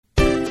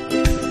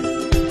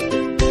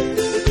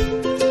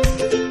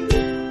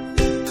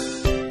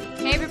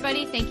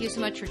so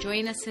much for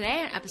joining us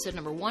today on episode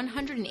number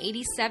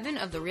 187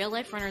 of the Real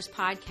Life Runners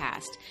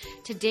podcast.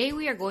 Today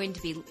we are going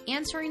to be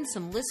answering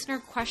some listener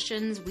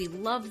questions. We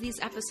love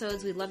these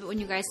episodes. We love it when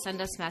you guys send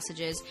us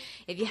messages.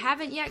 If you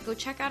haven't yet, go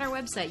check out our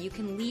website. You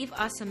can leave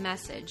us a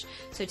message.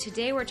 So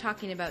today we're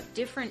talking about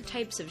different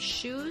types of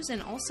shoes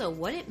and also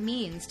what it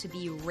means to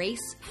be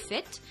race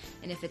fit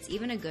and if it's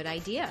even a good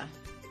idea.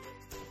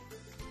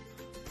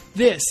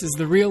 This is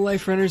the Real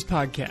Life Runners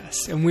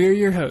podcast, and we're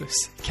your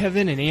hosts,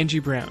 Kevin and Angie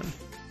Brown.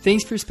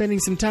 Thanks for spending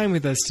some time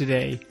with us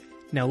today.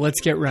 Now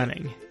let's get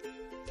running.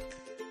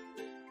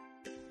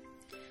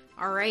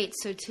 All right,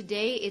 so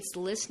today it's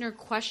listener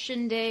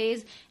question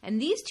days,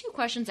 and these two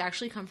questions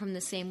actually come from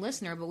the same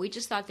listener, but we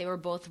just thought they were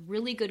both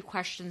really good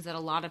questions that a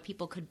lot of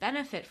people could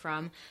benefit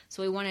from,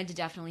 so we wanted to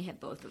definitely hit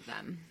both of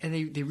them.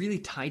 And they really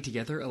tie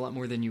together a lot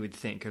more than you would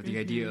think of the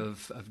idea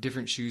of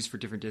different shoes for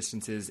different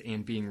distances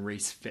and being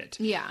race fit.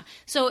 Yeah,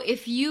 so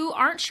if you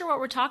aren't sure what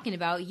we're talking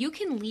about, you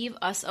can leave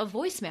us a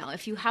voicemail.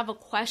 If you have a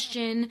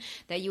question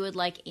that you would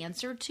like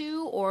answered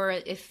to, or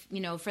if,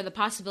 for the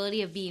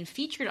possibility of being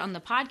featured on the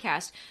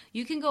podcast,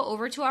 you can go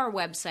over to our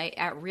website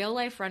at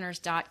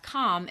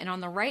realliferunners.com, and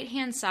on the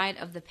right-hand side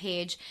of the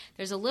page,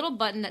 there's a little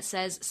button that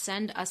says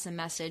send us a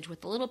message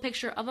with a little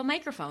picture of a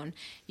microphone.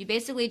 You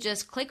basically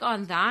just click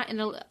on that,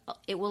 and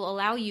it will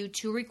allow you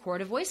to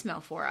record a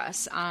voicemail for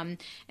us. And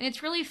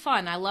it's really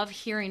fun. I love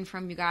hearing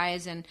from you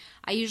guys, and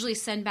I usually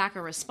send back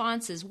a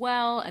response as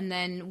well, and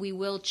then we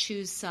will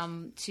choose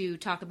some to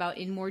talk about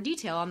in more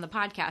detail on the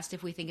podcast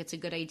if we think it's a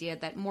good idea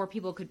that more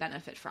people could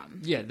benefit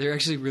from. Yeah, they're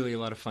actually really a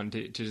lot of fun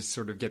to just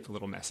sort of get the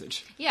little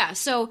message. Yeah,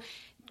 so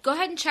go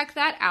ahead and check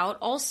that out.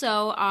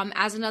 Also,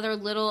 as another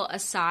little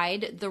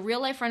aside, the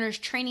Real Life Runners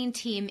training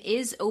team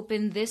is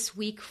open this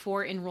week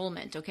for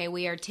enrollment. Okay,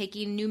 we are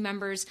taking new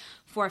members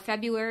for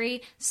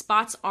February.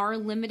 Spots are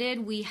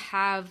limited. We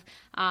have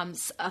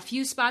a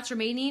few spots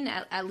remaining,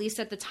 at least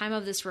at the time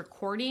of this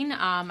recording.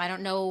 I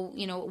don't know,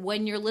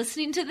 when you're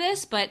listening to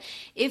this, but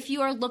if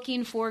you are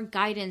looking for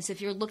guidance,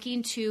 if you're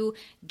looking to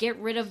get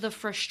rid of the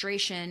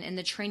frustration and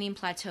the training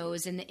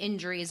plateaus and the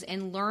injuries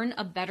and learn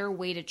a better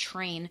way to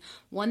train,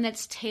 one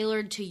that's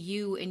tailored to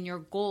you and your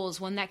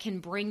goals, one that can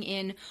bring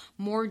in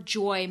more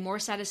joy, more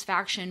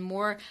satisfaction,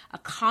 more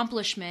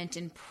accomplishment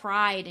and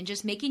pride, and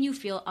just making you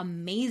feel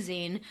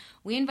amazing,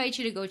 we invite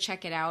you to go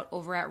check it out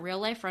over at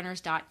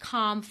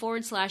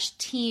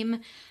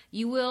realliferunners.com/team.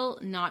 You will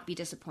not be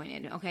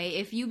disappointed, okay?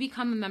 If you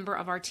become a member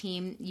of our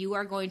team, you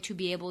are going to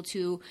be able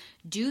to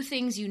do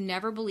things you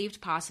never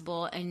believed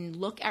possible and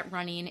look at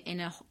running in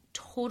a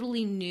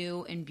totally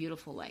new and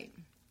beautiful light.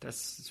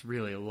 That's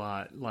really a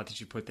lot that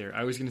you put there.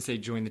 I was going to say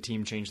join the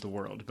team, change the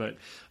world, but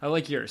I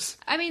like yours.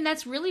 I mean,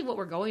 that's really what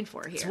we're going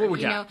for here. That's what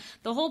we got.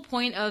 The whole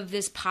point of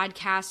this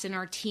podcast and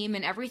our team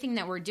and everything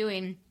that we're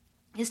doing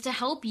is to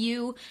help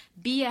you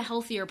be a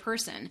healthier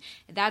person.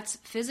 That's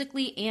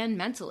physically and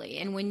mentally.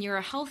 And when you're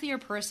a healthier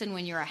person,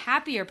 when you're a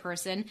happier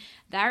person,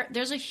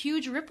 there's a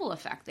huge ripple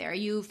effect there.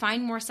 You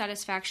find more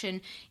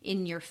satisfaction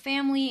in your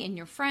family, in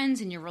your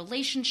friends, in your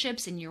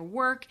relationships, in your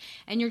work,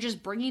 and you're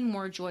just bringing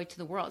more joy to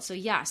the world. So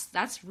yes,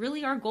 that's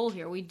really our goal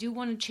here. We do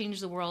want to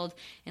change the world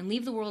and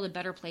leave the world a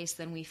better place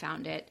than we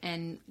found it.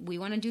 And we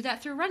want to do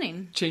that through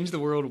running. Change the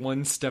world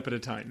one step at a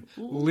time.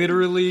 Ooh.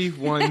 Literally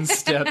one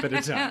step at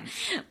a time.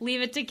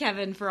 Leave it to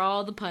Kevin for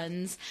all the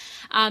puns.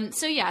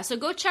 So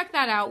go check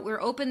that out.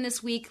 We're open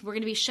this week. We're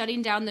going to be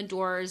shutting down the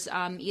doors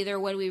either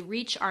when we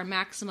reach our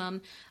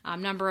maximum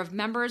number of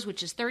members,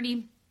 which is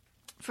 30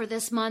 for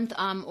this month,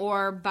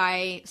 or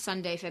by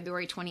Sunday,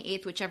 February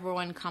 28th, whichever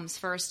one comes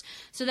first,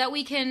 so that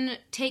we can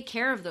take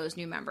care of those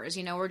new members.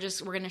 We're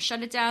going to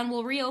shut it down.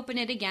 We'll reopen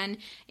it again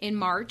in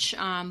March.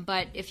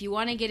 But if you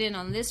want to get in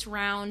on this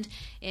round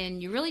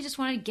and you really just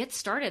want to get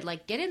started,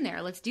 get in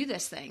there. Let's do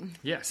this thing.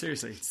 Yeah,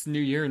 seriously. It's New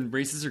Year and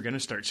races are going to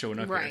start showing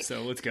up here,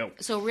 so let's go.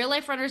 So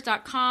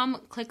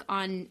realliferunners.com, click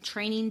on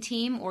training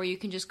team, or you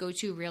can just go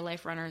to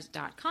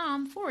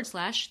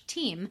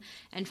realliferunners.com/team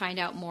and find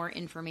out more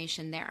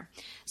information there.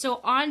 So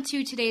on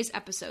to today's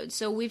episode.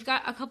 So we've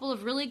got a couple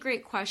of really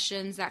great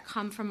questions that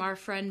come from our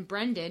friend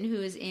Brendan,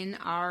 who is in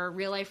our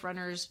Real Life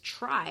Runners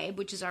Tribe,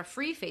 which is our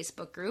free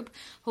Facebook group.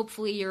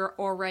 Hopefully you're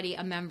already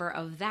a member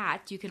of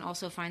that. You can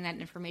also find that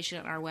information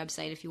on our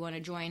website if you want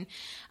to join.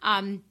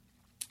 And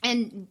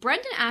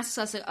Brendan asks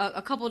us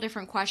a couple of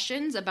different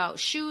questions about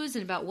shoes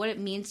and about what it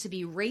means to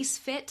be race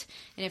fit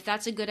and if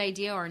that's a good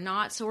idea or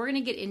not. So we're going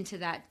to get into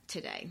that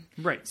today.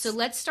 Right. So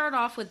let's start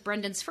off with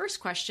Brendan's first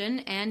question,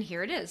 and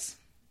here it is.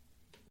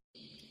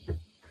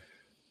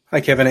 Hi,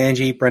 Kevin,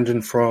 Angie,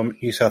 Brendan from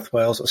New South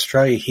Wales,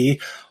 Australia here.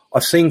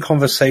 I've seen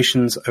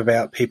conversations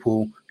about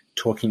people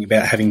talking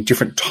about having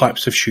different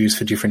types of shoes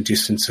for different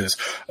distances.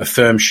 A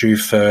firm shoe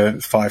for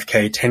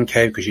 5K,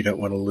 10K, because you don't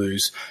want to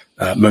lose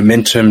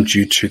momentum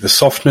due to the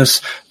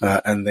softness,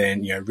 and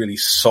then, really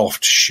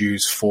soft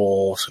shoes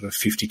for sort of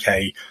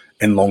 50K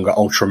and longer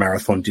ultra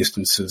marathon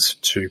distances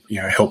to,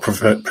 help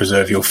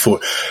preserve your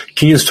foot.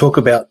 Can you just talk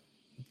about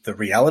the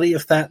reality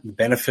of that, the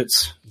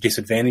benefits,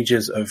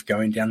 disadvantages of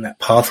going down that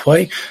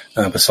pathway,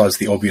 besides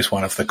the obvious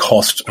one of the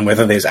cost, and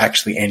whether there's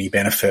actually any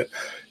benefit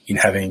in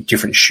having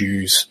different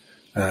shoes,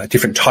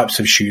 different types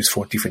of shoes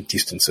for different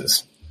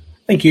distances.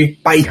 Thank you.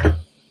 Bye.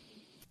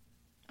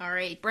 All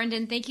right,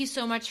 Brendan, thank you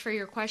so much for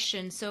your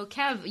question. So,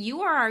 Kev,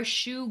 you are our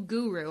shoe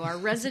guru, our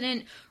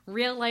resident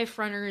Real Life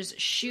Runners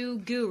shoe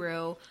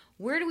guru.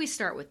 Where do we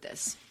start with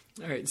this?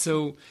 All right,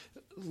 so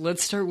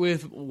let's start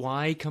with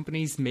why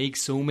companies make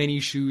so many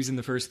shoes in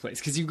the first place.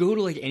 Because you go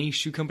to like any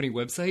shoe company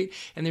website,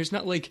 and there's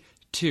not like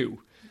two.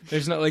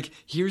 There's not like,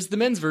 here's the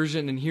men's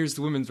version and here's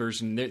the women's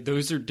version.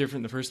 Those are different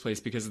in the first place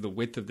because of the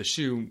width of the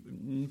shoe.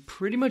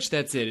 Pretty much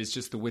that's it. It's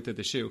just the width of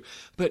the shoe.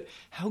 But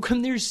how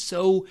come there's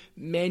so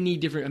many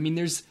different... I mean,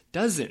 there's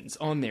dozens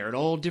on there at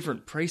all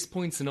different price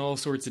points and all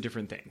sorts of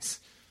different things.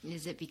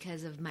 Is it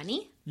because of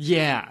money?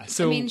 Yeah.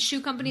 So I mean,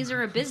 shoe companies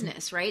are a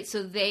business, right?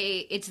 So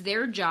it's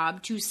their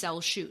job to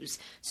sell shoes.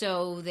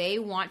 So they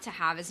want to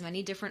have as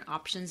many different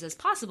options as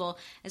possible,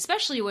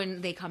 especially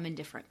when they come in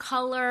different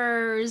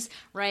colors,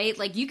 right?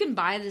 Like you can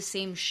buy the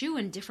same shoe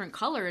in different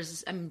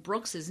colors. I mean,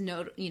 Brooks is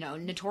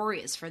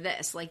notorious for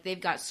this. Like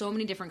they've got so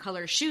many different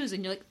color shoes,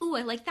 and you're like, "Ooh,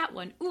 I like that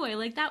one. Ooh, I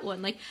like that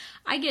one." Like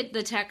I get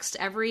the text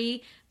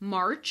every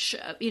March,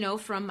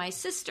 from my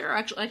sister,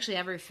 actually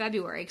every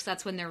February, because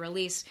that's when they're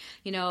released,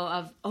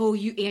 of, "Oh,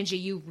 Angie,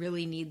 you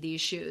really need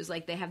these shoes."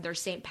 Like they have their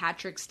St.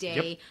 Patrick's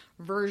Day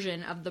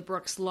version of the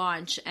Brooks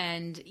launch.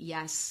 And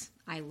yes,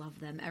 I love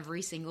them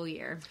every single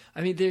year.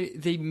 I mean,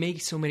 they make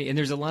so many, and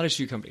there's a lot of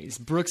shoe companies.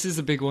 Brooks is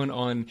a big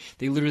one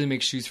they literally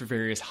make shoes for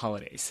various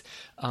holidays,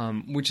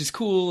 which is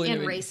cool.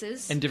 And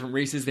races. And different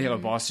races. They have a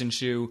Boston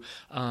shoe.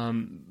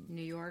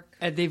 New York.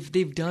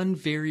 They've done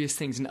various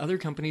things, and other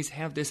companies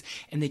have this,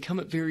 and they come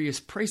at various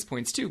price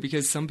points too,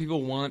 because some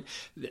people want,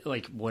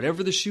 like,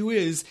 whatever the shoe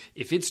is,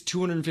 if it's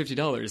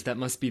 $250, that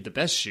must be the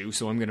best shoe,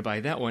 so I'm going to buy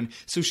that one.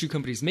 So shoe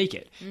companies make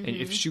it. Mm-hmm. And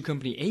if shoe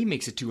company A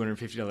makes a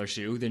 $250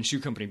 shoe, then shoe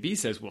company B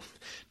says, well,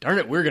 darn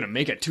it, we're going to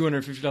make a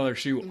 $250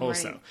 shoe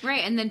also.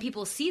 Right, and then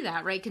people see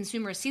that, right?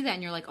 Consumers see that,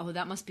 and you're like, oh,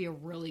 that must be a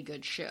really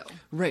good shoe.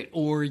 Right,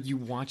 or you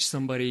watch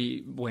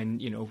somebody when,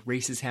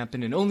 races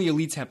happen, and only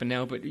elites happen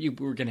now, but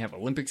we're going to have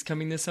Olympics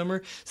coming this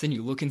summer, so then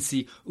you look and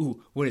see,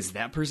 ooh, what does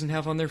that person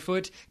have on their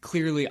foot?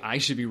 Clearly, I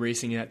should be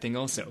racing that thing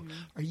also.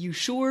 Mm-hmm. Are you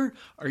sure?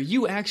 Are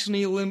you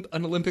actually an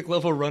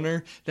Olympic-level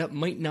runner? That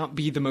might not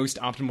be the most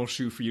optimal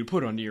shoe for you to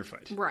put onto your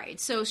foot. Right,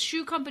 so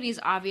shoe companies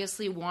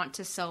obviously want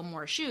to sell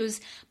more shoes,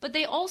 but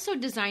they also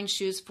design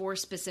shoes for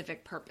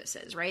specific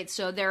purposes, right?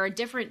 So there are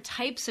different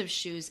types of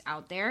shoes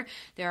out there.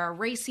 There are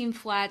racing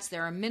flats,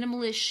 there are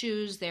minimalist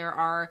shoes, there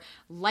are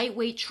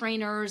lightweight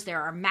trainers,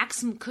 there are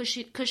maximum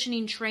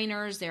cushioning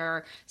trainers, there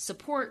are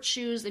support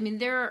shoes. I mean,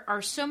 there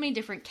are so many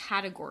different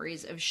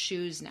categories of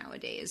shoes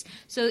nowadays.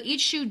 So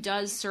each shoe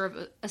does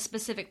serve a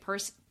specific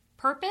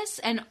purpose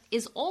and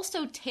is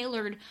also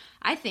tailored,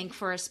 I think,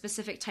 for a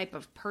specific type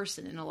of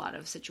person in a lot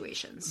of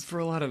situations. For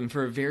a lot of them,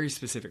 for a very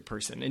specific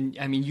person. And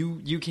I mean,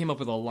 you came up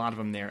with a lot of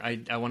them there.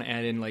 I want to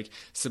add in like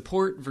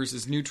support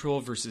versus neutral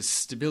versus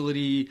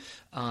stability,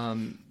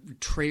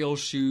 trail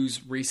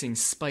shoes, racing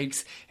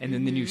spikes, and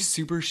then the new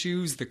super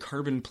shoes, the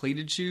carbon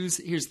plated shoes.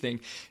 Here's the thing.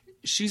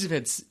 Shoes have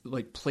had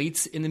like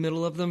plates in the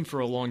middle of them for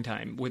a long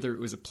time, whether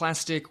it was a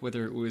plastic,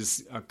 whether it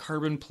was a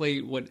carbon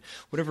plate,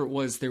 whatever it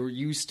was. There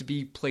used to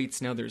be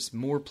plates. Now there's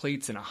more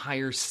plates and a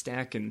higher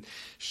stack, and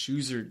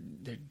shoes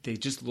they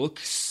just look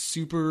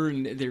super,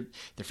 and they're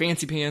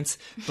fancy pants.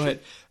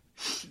 But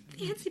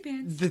fancy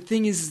pants. The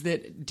thing is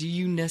that, do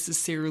you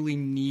necessarily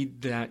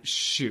need that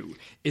shoe?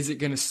 Is it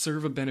going to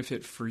serve a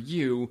benefit for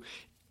you?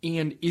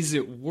 And is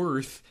it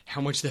worth how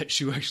much that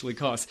shoe actually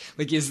costs?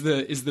 Like, is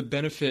the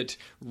benefit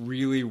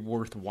really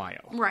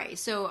worthwhile? Right.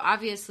 So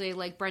obviously,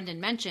 like Brendan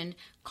mentioned,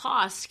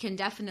 cost can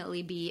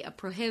definitely be a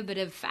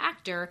prohibitive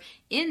factor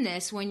in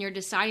this when you're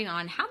deciding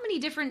on how many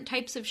different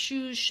types of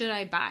shoes should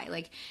I buy.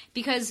 Like,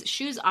 because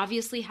shoes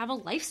obviously have a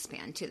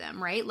lifespan to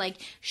them, right? Like,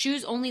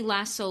 shoes only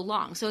last so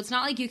long. So it's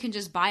not like you can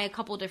just buy a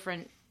couple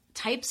different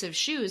types of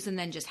shoes and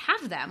then just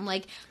have them.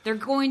 Like, they're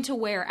going to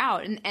wear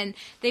out, and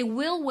they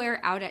will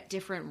wear out at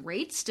different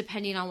rates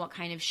depending on what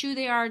kind of shoe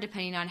they are,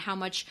 depending on how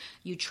much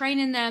you train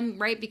in them,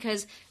 right?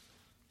 Because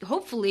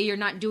hopefully you're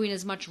not doing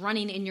as much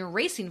running in your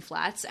racing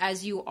flats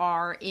as you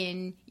are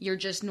in your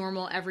just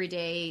normal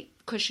everyday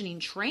cushioning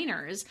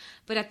trainers.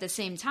 But at the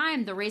same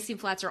time, the racing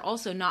flats are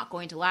also not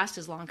going to last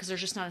as long because there's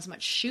just not as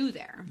much shoe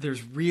there.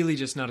 There's really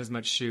just not as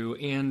much shoe.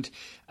 And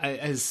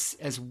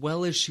as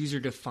well as shoes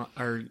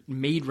are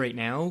made right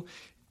now,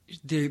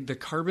 the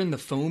carbon, the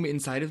foam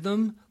inside of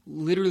them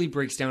literally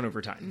breaks down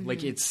over time. Mm-hmm.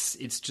 Like it's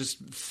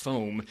just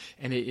foam,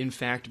 and it in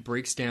fact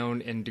breaks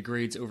down and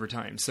degrades over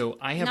time. So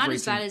I have not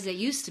as bad as it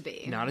used to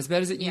be. Not as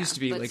bad as it used to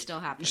be. But like, still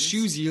happens.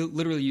 Shoes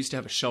literally used to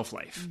have a shelf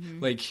life. Mm-hmm.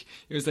 Like,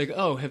 it was like,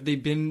 oh, have they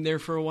been there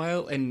for a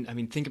while? And I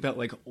mean, think about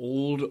like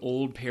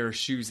old pair of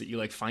shoes that you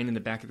like find in the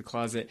back of the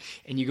closet,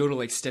 and you go to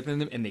like step in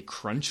them and they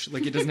crunch.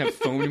 Like, it doesn't have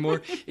foam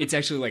anymore. It's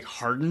actually like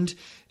hardened.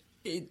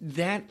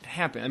 That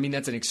happened. I mean,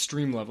 that's an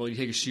extreme level. You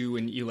take a shoe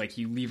and you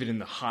leave it in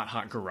the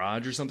hot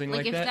garage or something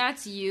like if that. If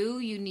that's you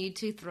need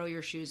to throw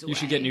your shoes away. You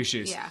should get new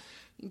shoes. Yeah.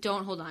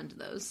 Don't hold on to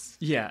those.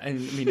 Yeah,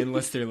 and I mean,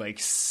 unless they're like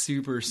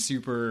super,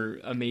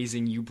 super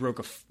amazing, you broke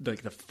the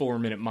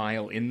 4-minute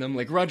mile in them.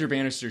 Like Roger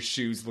Bannister's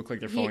shoes look like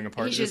they're falling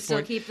apart. He should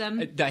still keep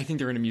them. I think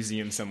they're in a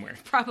museum somewhere.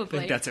 Probably.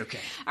 But that's okay.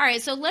 All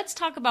right, so let's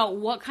talk about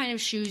what kind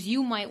of shoes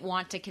you might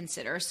want to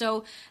consider.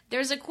 So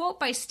there's a quote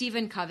by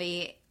Stephen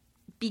Covey.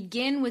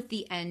 Begin with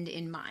the end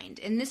in mind.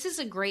 And this is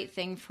a great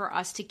thing for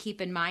us to keep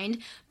in mind,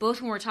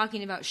 both when we're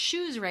talking about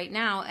shoes right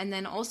now, and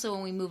then also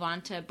when we move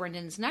on to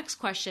Brendan's next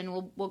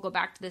question, we'll go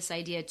back to this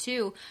idea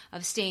too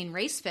of staying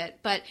race fit.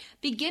 But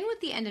begin with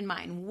the end in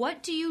mind.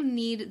 What do you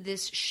need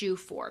this shoe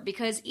for?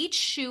 Because each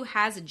shoe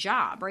has a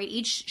job, right?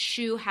 Each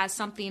shoe has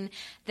something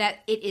that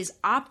it is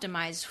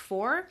optimized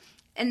for.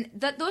 And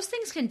those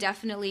things can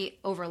definitely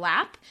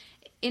overlap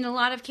in a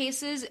lot of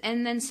cases.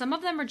 And then some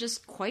of them are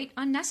just quite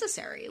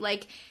unnecessary.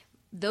 Like,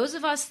 those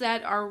of us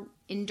that are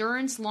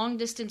endurance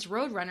long-distance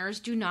road runners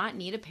do not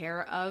need a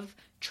pair of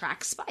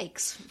track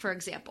spikes, for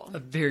example. A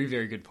very,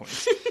 very good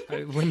point.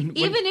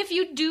 Even if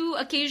you do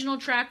occasional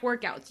track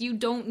workouts, you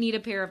don't need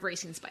a pair of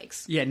racing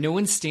spikes. Yeah, no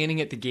one's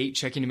standing at the gate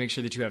checking to make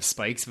sure that you have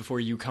spikes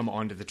before you come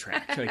onto the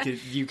track.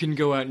 You can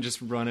go out and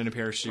just run in a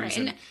pair of shoes.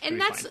 Right.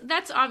 And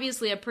that's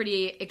obviously a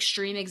pretty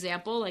extreme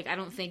example. Like, I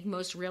don't think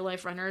most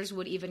real-life runners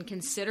would even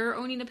consider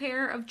owning a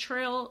pair of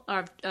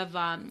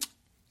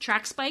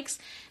track spikes,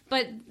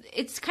 but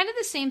it's kind of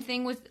the same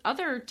thing with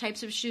other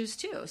types of shoes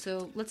too.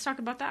 So let's talk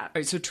about that. All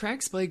right, so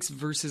track spikes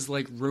versus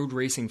like road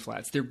racing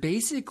flats. They're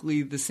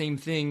basically the same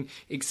thing,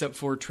 except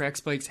for track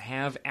spikes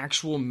have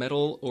actual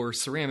metal or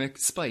ceramic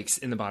spikes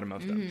in the bottom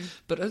of them. Mm-hmm.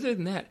 But other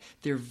than that,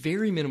 they're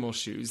very minimal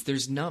shoes.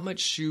 There's not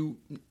much shoe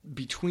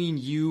between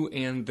you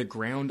and the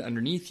ground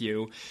underneath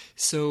you.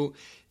 So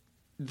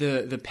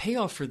the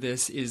payoff for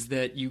this is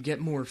that you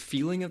get more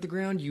feeling of the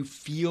ground. You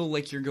feel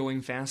like you're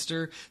going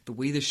faster. The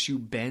way the shoe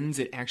bends,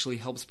 it actually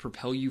helps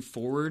propel you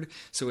forward.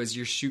 So as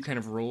your shoe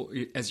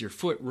as your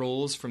foot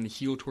rolls from the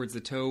heel towards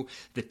the toe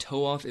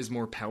off is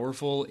more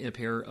powerful in a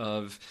pair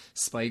of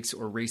spikes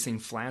or racing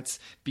flats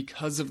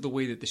because of the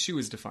way that the shoe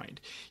is defined.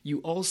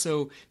 You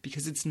also,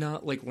 because it's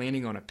not like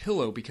landing on a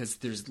pillow, because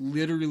there's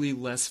literally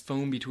less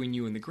foam between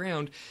you and the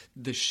ground,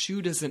 the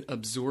shoe doesn't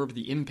absorb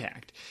the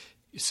impact.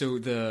 So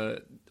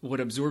what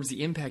absorbs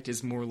the impact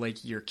is more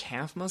like your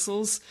calf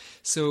muscles.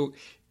 So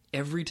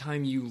every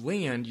time you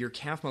land, your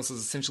calf muscles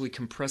essentially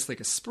compress like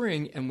a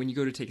spring, and when you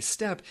go to take a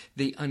step,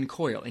 they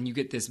uncoil, and you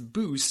get this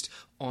boost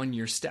on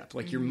your step.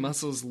 Like your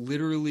muscles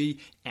literally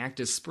act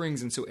as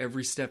springs, and so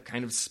every step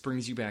kind of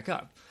springs you back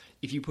up.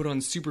 If you put on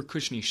super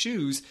cushiony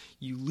shoes,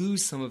 you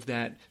lose some of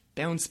that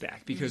bounce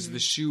back because the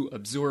shoe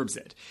absorbs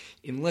it.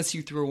 Unless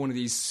you throw one of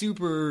these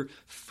super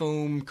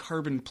foam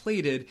carbon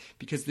plated,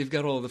 because they've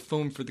got all the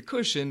foam for the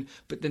cushion,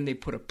 but then they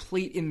put a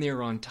plate in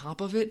there on top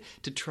of it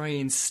to try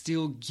and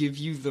still give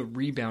you the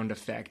rebound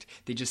effect.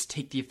 They just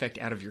take the effect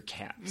out of your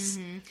calves.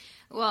 Mm-hmm.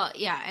 Well,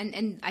 yeah,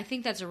 and I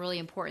think that's a really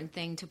important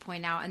thing to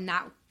point out, and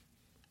that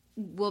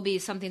will be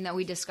something that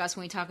we discuss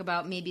when we talk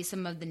about maybe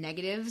some of the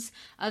negatives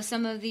of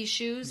some of these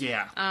shoes.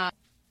 Yeah.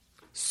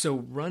 So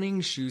running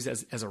shoes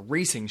as a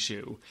racing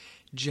shoe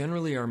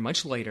generally are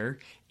much lighter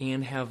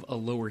and have a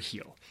lower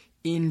heel.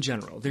 In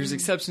general. There's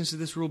exceptions to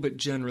this rule, but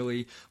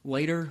generally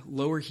lighter,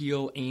 lower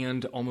heel,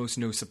 and almost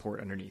no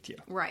support underneath you.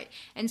 Right.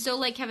 And so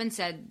like Kevin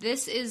said,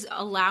 this is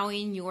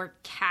allowing your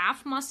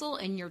calf muscle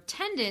and your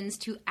tendons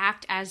to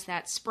act as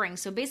that spring.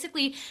 So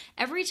basically,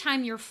 every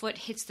time your foot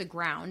hits the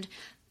ground,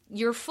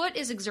 your foot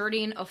is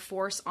exerting a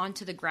force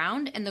onto the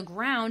ground, and the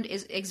ground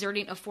is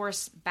exerting a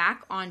force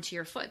back onto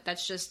your foot.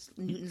 That's just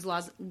Newton's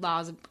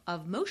laws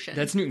of motion.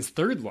 That's Newton's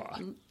third law.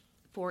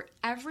 For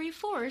every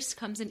force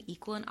comes an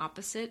equal and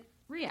opposite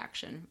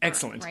reaction.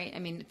 Excellent. Right? I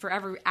mean, for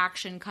every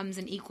action comes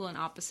an equal and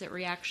opposite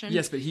reaction.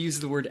 Yes, but he used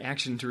the word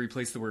action to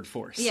replace the word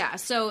force. Yeah,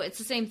 so it's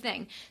the same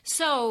thing.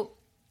 So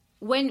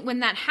when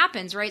that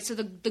happens, right, so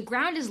the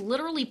ground is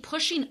literally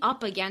pushing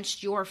up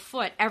against your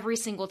foot every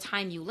single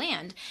time you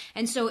land.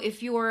 And so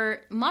if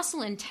your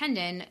muscle and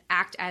tendon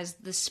act as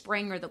the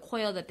spring or the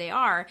coil that they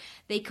are,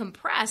 they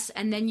compress,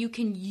 and then you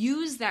can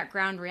use that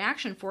ground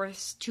reaction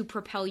force to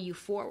propel you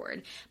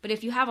forward. But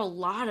if you have a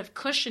lot of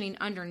cushioning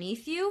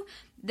underneath you,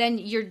 then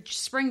your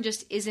spring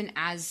just isn't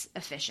as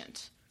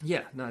efficient.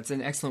 Yeah, no, it's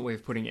an excellent way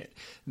of putting it.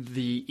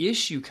 The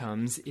issue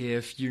comes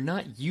if you're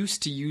not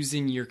used to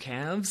using your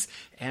calves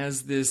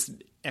as this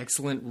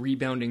excellent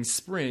rebounding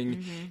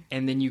spring,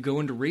 and then you go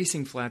into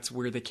racing flats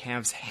where the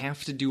calves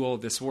have to do all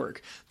this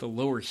work. The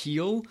lower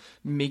heel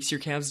makes your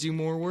calves do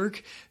more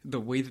work. The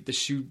way that the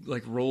shoe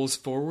rolls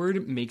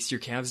forward makes your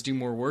calves do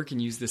more work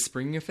and use the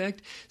spring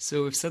effect.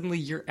 So if suddenly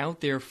you're out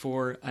there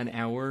for an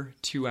hour,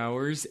 2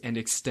 hours, and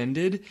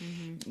extended,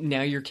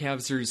 now your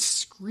calves are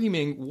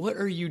screaming, "What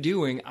are you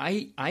doing?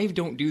 I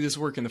don't do this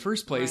work in the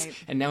first place,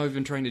 and now I've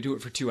been trying to do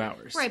it for 2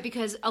 hours." Right,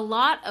 because a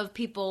lot of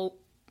people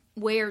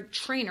wear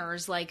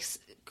trainers like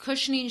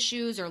cushioning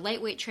shoes or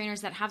lightweight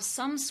trainers that have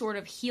some sort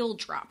of heel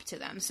drop to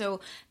them. So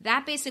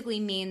that basically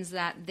means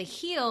that the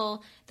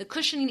heel, the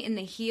cushioning in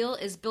the heel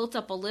is built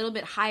up a little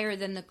bit higher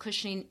than the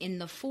cushioning in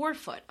the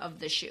forefoot of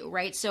the shoe,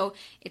 right? So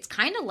it's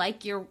kind of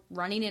like you're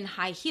running in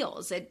high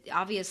heels. It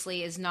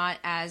obviously is not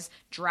as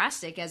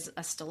drastic as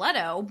a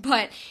stiletto,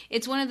 but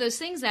it's one of those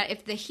things that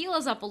if the heel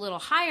is up a little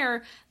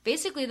higher,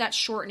 basically that's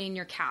shortening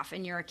your calf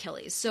and your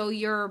Achilles. So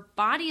your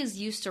body is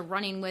used to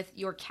running with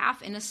your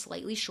calf in a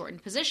slightly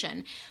shortened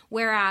position,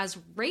 whereas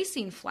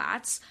racing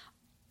flats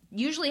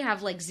usually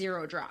have like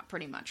 0 drop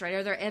pretty much, right?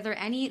 Are there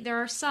any,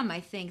 there are some I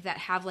think that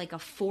have like a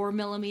 4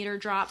 millimeter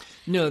drop.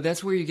 No,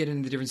 that's where you get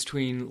into the difference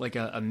between like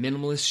a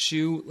minimalist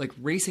shoe, like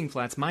racing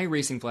flats. My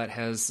racing flat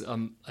has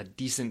a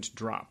decent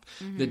drop.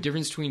 The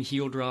difference between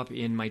heel drop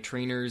in my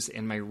trainers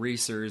and my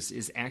racers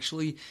is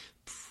actually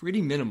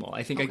pretty minimal.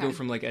 I think I go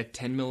from like a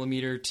 10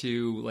 millimeter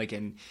to like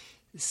an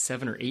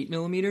 7 or 8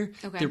 millimeter.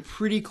 They're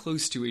pretty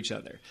close to each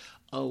other.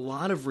 A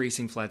lot of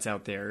racing flats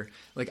out there,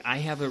 like I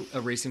have a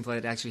racing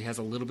flat that actually has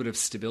a little bit of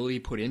stability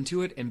put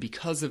into it, and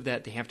because of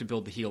that, they have to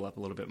build the heel up a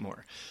little bit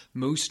more.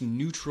 Most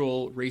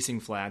neutral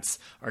racing flats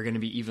are going to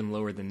be even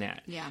lower than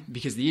that. Yeah.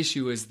 Because the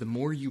issue is the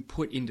more you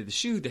put into the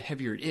shoe, the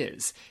heavier it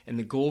is. And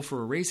the goal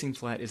for a racing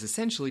flat is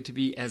essentially to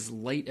be as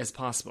light as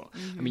possible.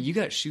 I mean, you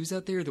got shoes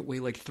out there that weigh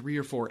like 3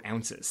 or 4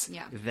 ounces.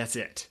 Yeah. That's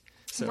it.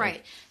 So,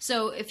 Right.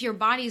 So if your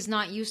body's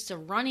not used to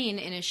running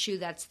in a shoe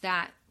that's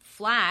that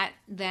flat,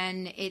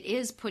 then it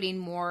is putting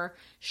more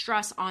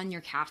stress on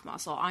your calf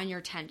muscle, on your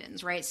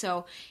tendons, right?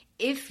 So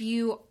if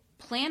you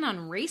plan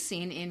on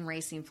racing in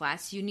racing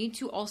flats, you need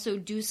to also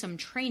do some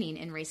training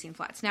in racing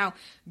flats. Now,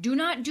 do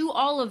not do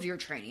all of your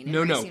training in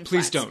racing flats. No,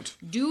 please don't.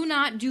 Do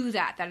not do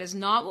that. That is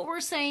not what we're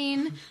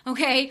saying,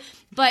 okay?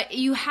 But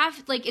you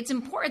have, like, it's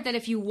important that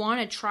if you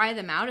want to try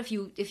them out, if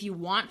you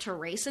want to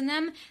race in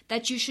them,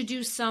 that you should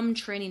do some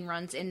training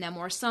runs in them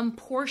or some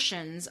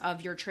portions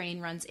of your training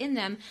runs in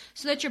them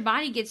so that your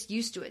body gets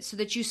used to it, so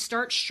that you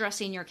start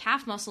stressing your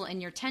calf muscle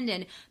and your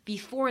tendon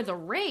before the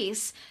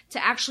race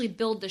to actually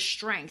build the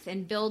strength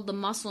and build the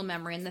muscle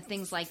memory and the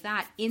things like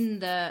that in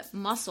the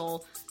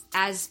muscle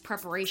as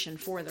preparation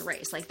for the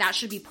race. Like that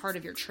should be part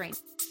of your training.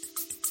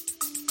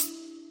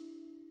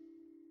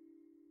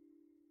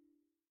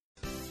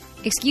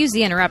 Excuse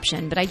the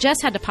interruption, but I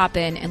just had to pop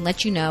in and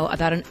let you know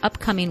about an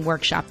upcoming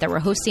workshop that we're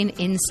hosting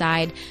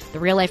inside the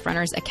Real Life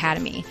Runners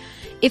Academy.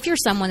 If you're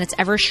someone that's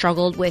ever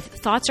struggled with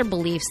thoughts or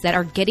beliefs that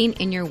are getting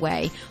in your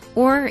way,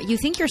 or you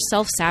think you're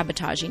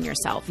self-sabotaging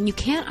yourself and you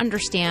can't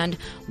understand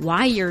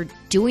why you're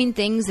doing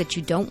things that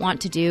you don't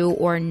want to do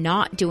or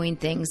not doing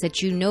things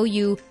that you know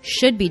you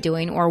should be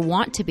doing or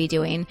want to be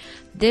doing,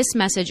 this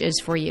message is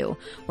for you.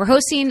 We're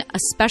hosting a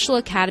special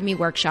Academy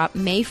workshop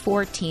May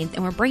 14th,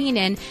 and we're bringing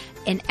in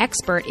an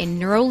expert in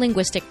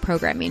neuro-linguistic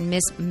programming,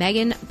 Miss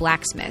Megan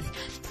Blacksmith.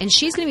 And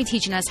she's going to be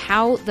teaching us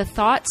how the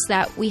thoughts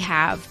that we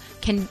have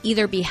can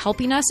either be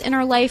helping us in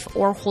our life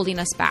or holding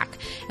us back.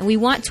 And we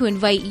want to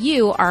invite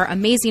you, our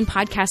amazing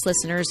podcast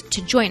listeners,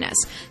 to join us.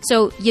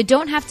 So you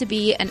don't have to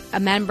be a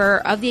member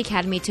of the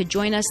Academy to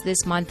join us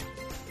this month.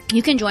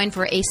 You can join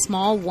for a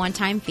small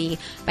one-time fee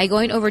by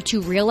going over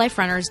to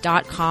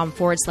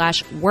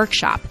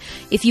realliferunners.com/workshop.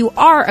 If you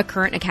are a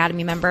current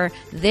Academy member,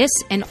 this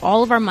and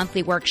all of our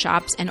monthly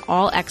workshops and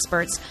all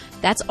experts,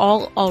 that's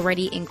all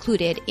already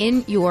included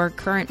in your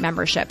current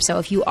membership. So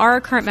if you are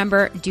a current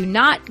member, do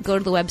not go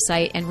to the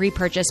website and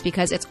repurchase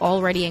because it's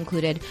already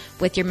included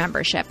with your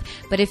membership.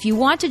 But if you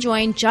want to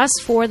join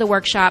just for the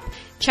workshop,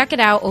 check it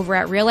out over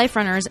at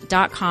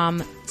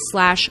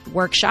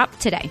realliferunners.com/workshop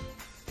today.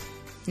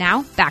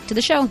 Now, back to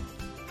the show.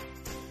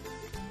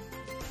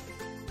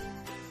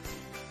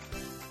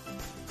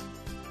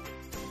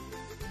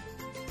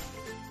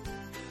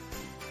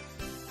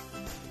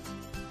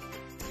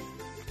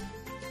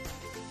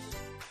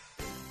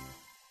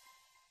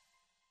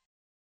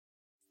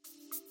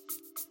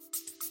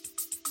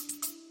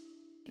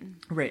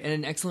 Right, and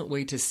an excellent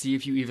way to see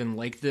if you even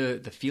like the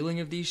feeling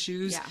of these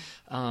shoes.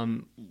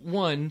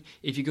 One,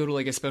 if you go to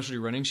like a specialty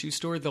running shoe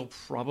store, they'll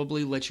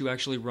probably let you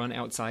actually run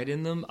outside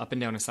in them, up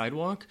and down a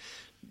sidewalk.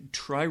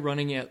 Try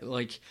running at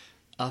like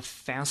a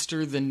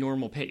faster than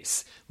normal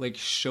pace. Like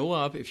show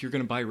up, if you're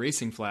going to buy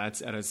racing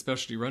flats at a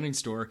specialty running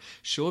store,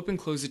 show up in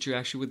clothes that you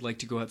actually would like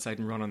to go outside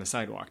and run on the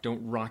sidewalk.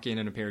 Don't rock in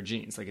a pair of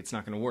jeans. Like it's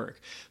not going to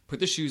work. Put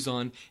the shoes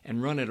on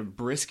and run at a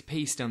brisk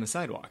pace down the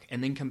sidewalk,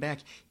 and then come back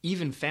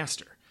even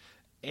faster.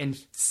 And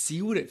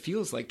see what it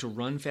feels like to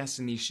run fast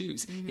in these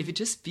shoes. If it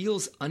just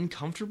feels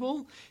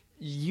uncomfortable,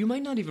 you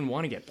might not even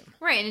want to get them.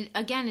 Right. And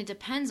again, it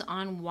depends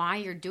on why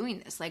you're doing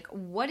this. Like,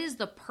 what is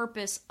the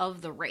purpose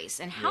of the race?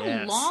 And how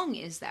long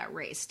is that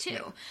race, too?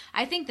 Yeah.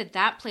 I think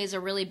that plays a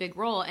really big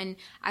role. And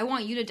I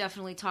want you to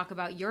definitely talk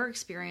about your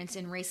experience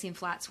in racing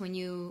flats when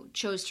you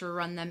chose to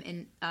run them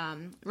in,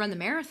 run the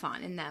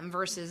marathon in them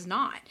versus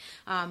not.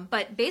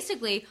 But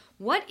basically,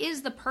 what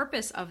is the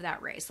purpose of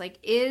that race? Like,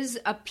 is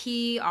a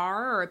PR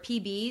or a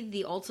PB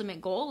the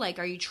ultimate goal? Like,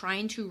 are you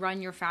trying to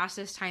run your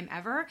fastest time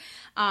ever?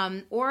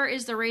 Or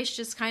is the race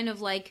just kind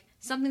of like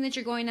something that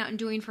you're going out and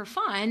doing for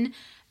fun?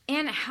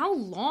 And how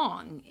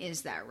long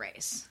is that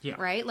race? Yeah.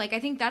 Right? Like, I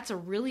think that's a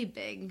really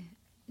big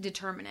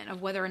determinant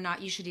of whether or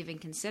not you should even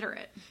consider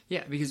it.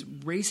 Yeah, because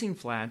racing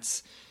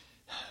flats,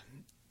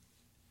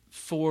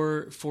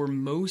 for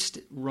most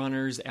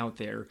runners out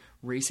there,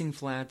 racing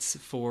flats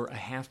for a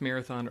half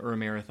marathon or a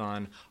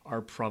marathon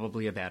are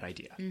probably a bad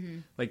idea.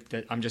 Like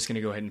that, I'm just going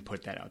to go ahead and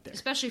put that out there.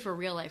 Especially for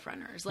real life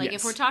runners. Like,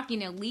 Yes. if we're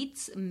talking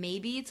elites,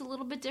 maybe it's a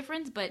little bit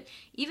different, but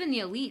even the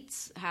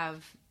elites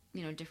have,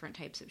 different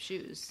types of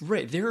shoes.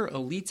 Right, there are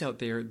elites out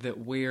there that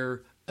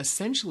wear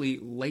essentially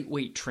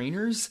lightweight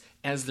trainers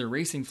as their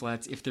racing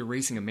flats if they're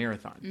racing a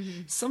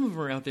marathon. Some of them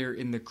are out there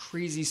in the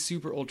crazy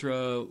super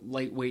ultra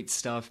lightweight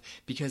stuff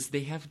because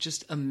they have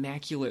just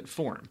immaculate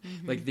form.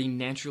 Like they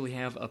naturally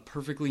have a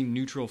perfectly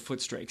neutral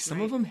foot strike.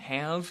 Some of them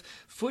have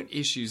foot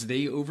issues.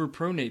 They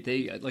overpronate,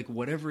 they like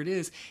whatever it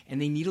is,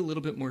 and they need a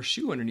little bit more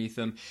shoe underneath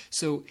them.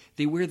 So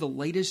they wear the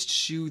lightest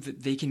shoe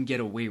that they can get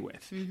away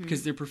with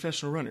because they're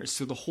professional runners.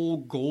 So the whole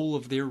goal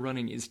of their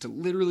running is to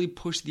literally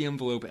push the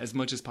envelope as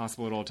much as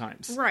possible at all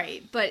times.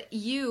 Right, but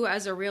you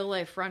as a real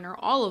life runner,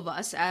 all of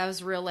us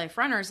as real life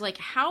runners, like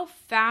how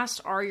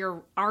fast are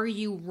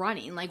you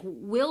running? Like,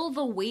 will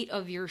the weight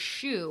of your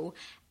shoe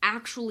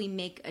actually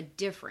make a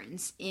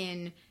difference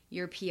in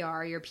your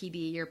PR, your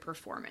PB, your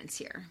performance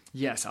here?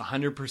 Yes,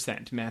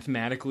 100%.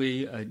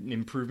 Mathematically, an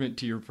improvement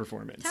to your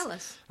performance. Tell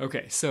us.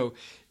 Okay, so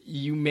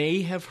you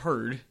may have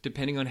heard,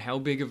 depending on how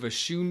big of a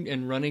shoe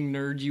and running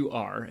nerd you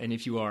are, and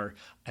if you are,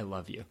 I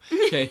love you.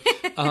 Okay,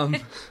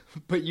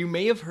 but you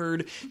may have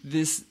heard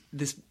this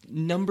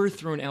number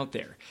thrown out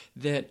there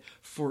that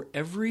for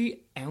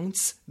every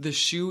ounce the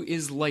shoe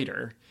is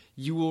lighter,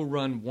 you will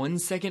run 1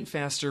 second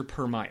faster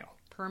per mile.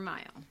 Per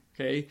mile.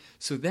 Okay,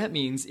 so that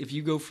means if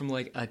you go from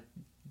like a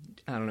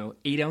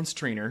 8-ounce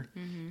trainer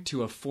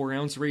to a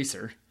 4-ounce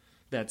racer,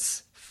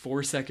 that's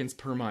 4 seconds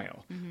per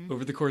mile.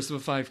 Over the course of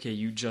a 5K,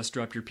 you just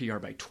dropped your PR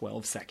by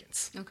 12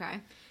 seconds. Okay.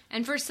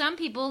 And for some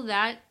people,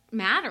 that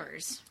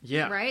matters.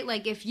 Yeah. Right?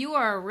 Like, if you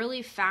are a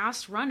really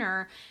fast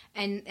runner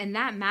and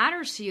that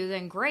matters to you,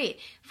 then great.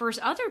 For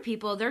other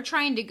people, they're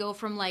trying to go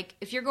from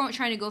if you're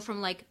trying to go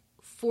from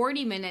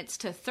 40 minutes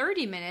to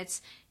 30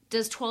 minutes,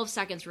 does 12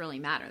 seconds really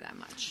matter that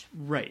much?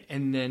 Right.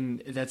 And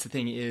then that's the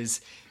thing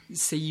is,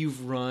 say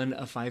you've run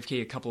a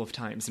 5K a couple of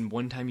times, and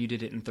one time you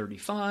did it in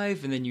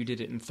 35, and then you did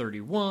it in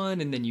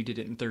 31, and then you did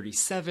it in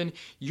 37.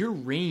 Your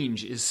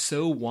range is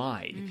so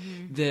wide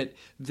that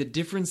the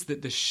difference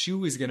that the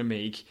shoe is going to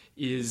make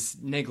is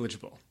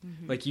negligible.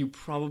 Like, you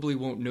probably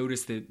won't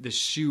notice that the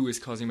shoe is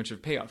causing much of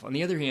a payoff. On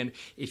the other hand,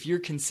 if you're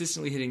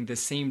consistently hitting the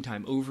same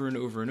time over and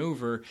over and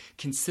over,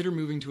 consider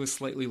moving to a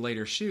slightly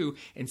lighter shoe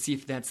and see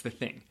if that's the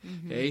thing.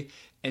 Okay?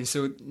 And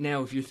so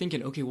now if you're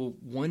thinking, okay, well,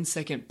 1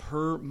 second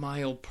per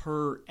mile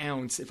per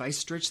ounce, if I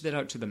stretch that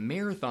out to the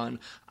marathon,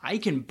 I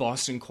can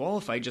Boston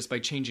qualify just by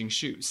changing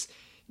shoes.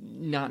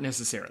 Not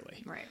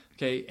necessarily. Right.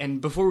 Okay, and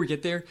before we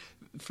get there,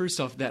 first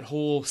off, that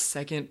whole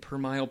second per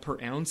mile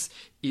per ounce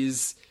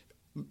is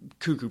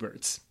cuckoo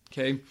birds,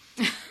 okay?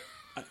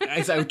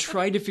 As I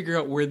tried to figure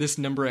out where this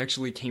number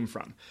actually came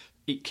from,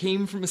 it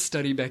came from a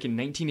study back in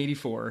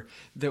 1984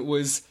 that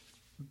was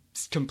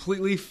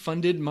completely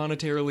funded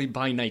monetarily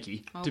by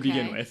Nike to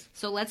begin with.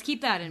 So let's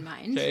keep that in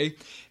mind. Okay.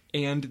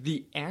 And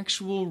the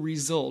actual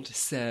result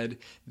said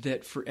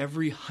that for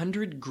every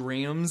 100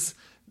 grams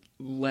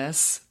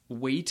less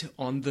weight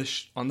on the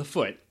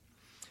foot,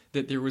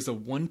 that there was a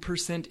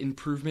 1%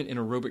 improvement in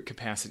aerobic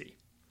capacity.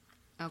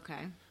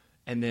 Okay.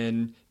 And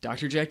then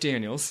Dr. Jack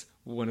Daniels,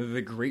 one of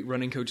the great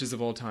running coaches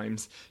of all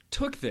times,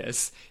 took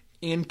this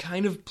and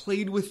kind of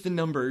played with the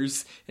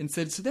numbers and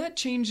said, so that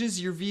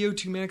changes your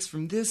VO2 max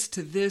from this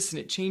to this, and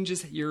it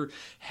changes your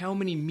how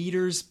many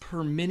meters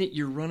per minute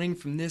you're running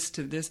from this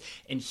to this.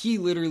 And he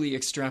literally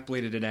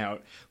extrapolated it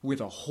out with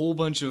a whole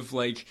bunch of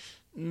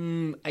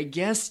I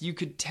guess you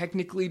could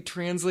technically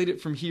translate it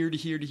from here to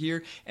here to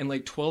here.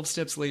 And 12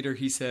 steps later,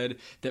 he said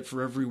that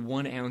for every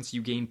 1 ounce,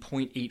 you gain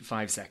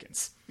 0.85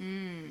 seconds.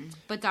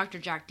 But Dr.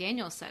 Jack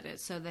Daniels said it,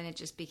 so then it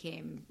just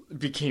became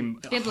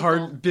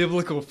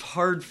biblical,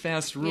 hard,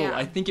 fast rule. Yeah.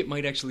 I think it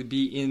might actually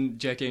be in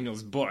Jack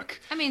Daniels'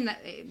 book. I mean,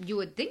 you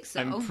would think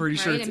so. I'm pretty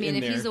sure right? it's I mean, in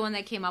if there. he's the one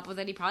that came up with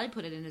it, he probably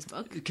put it in his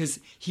book. Because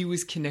he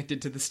was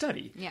connected to the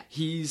study. Yeah.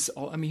 He's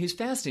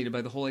fascinated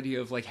by the whole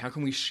idea of how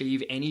can we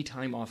shave any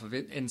time off of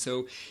it? And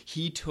so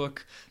he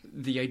took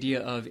the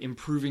idea of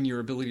improving your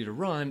ability to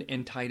run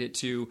and tied it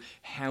to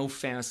how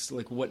fast,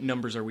 what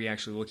numbers are we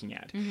actually looking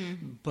at?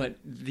 But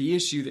the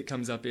issue that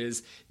comes up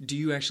is, do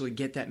you actually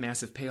get that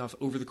massive payoff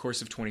over the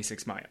course of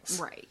 26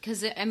 miles? Right.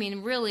 Because,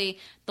 really,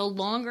 the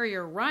longer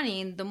you're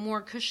running, the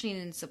more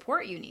cushioning and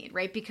support you need,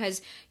 right?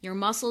 Because your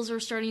muscles are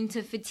starting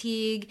to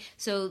fatigue,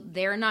 so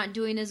they're not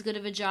doing as good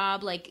of a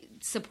job.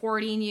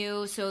 supporting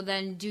you. So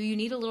then do you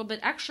need a little bit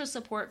extra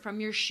support from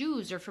your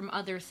shoes or from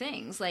other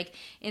things? Like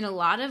in a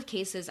lot of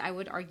cases, I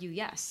would argue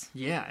yes.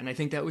 Yeah, and I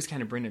think that was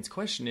kind of Brendan's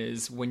question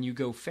is when you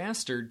go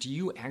faster, do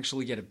you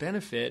actually get a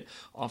benefit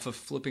off of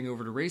flipping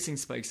over to racing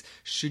spikes?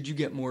 Should you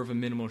get more of a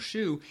minimal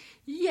shoe?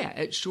 Yeah,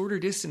 at shorter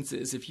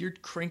distances, if you're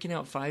cranking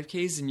out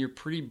 5Ks and you're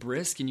pretty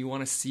brisk and you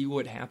want to see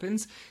what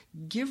happens,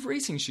 give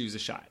racing shoes a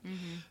shot.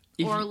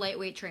 Or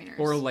lightweight trainers.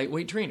 Or a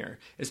lightweight trainer.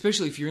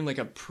 Especially if you're in like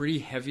a pretty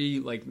heavy,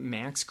 like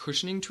max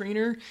cushioning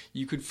trainer,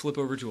 you could flip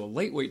over to a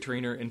lightweight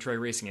trainer and try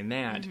racing in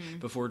that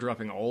before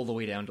dropping all the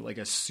way down to like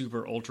a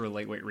super ultra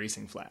lightweight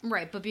racing flat.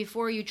 Right, but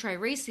before you try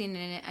racing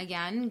in it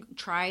again,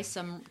 try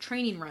some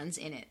training runs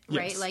in it,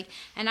 right? Yes. Like,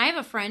 and I have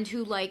a friend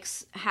who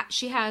likes,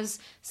 she has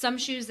some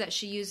shoes that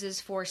she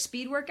uses for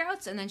speed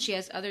workouts, and then she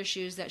has other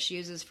shoes that she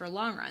uses for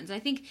long runs. I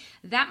think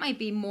that might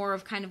be more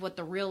of kind of what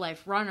the real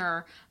life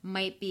runner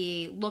might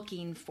be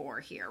looking for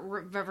here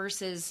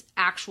versus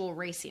actual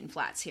racing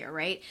flats here,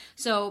 right?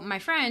 So my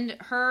friend,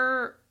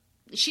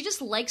 she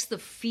just likes the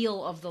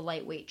feel of the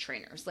lightweight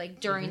trainers, like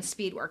during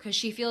speed work, because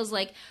she feels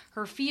like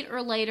her feet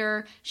are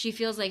lighter. She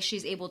feels like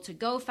she's able to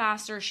go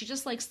faster. She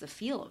just likes the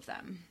feel of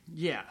them.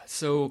 Yeah,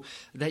 so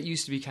that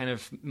used to be kind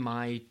of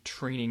my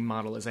training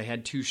model is I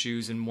had two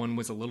shoes and one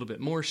was a little bit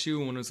more shoe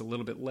and one was a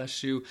little bit less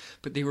shoe,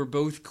 but they were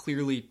both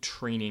clearly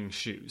training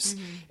shoes.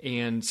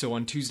 And so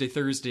on Tuesday,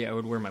 Thursday, I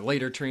would wear my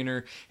lighter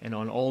trainer, and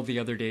on all the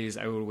other days,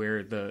 I would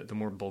wear the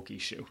more bulky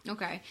shoe.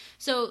 Okay,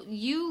 so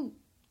you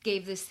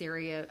gave this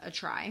theory a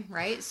try,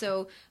 right?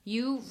 So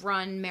you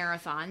run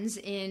marathons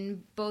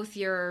in both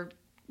your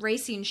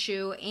racing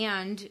shoe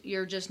and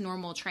your just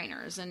normal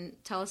trainers, and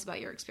tell us about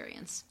your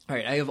experience. All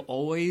right, I have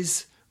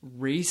always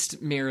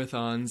raced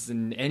marathons.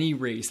 In any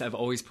race, I've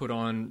always put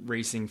on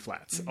racing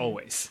flats,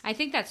 always. I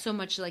think that's so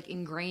much like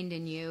ingrained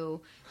in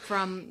you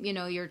from, you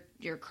know, your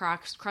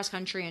cross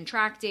country and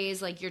track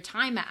days, like your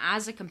time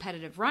as a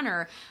competitive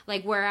runner.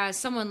 Like, whereas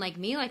someone like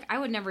me, like I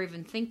would never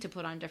even think to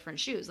put on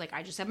different shoes. Like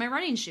I just have my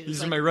running shoes.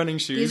 These like, are my running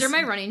shoes. These are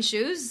my running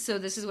shoes. So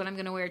this is what I'm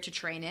going to wear to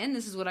train in.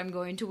 This is what I'm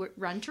going to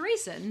run to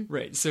race in.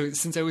 Right. So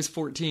since I was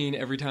 14,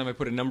 every time I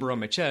put a number on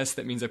my chest,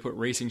 that means I put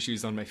racing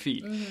shoes on my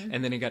feet.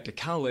 And then I got to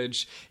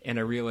college and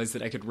I realized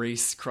that I could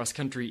race cross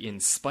country in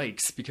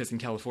spikes because in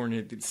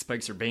California, the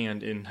spikes are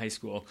banned in high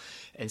school.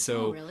 And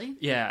so, Oh, really?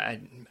 Yeah.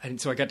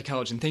 So I got to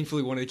college and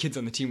thankfully one of the kids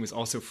on the team was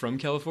also from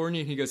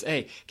California. And he goes,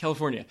 "Hey,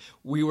 California,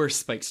 we wear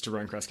spikes to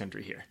run cross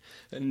country here."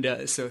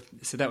 And so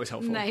that was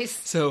helpful. Nice.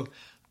 So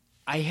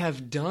I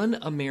have done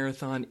a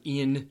marathon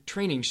in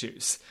training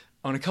shoes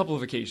on a couple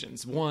of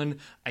occasions. One,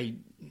 I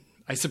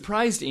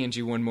surprised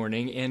Angie one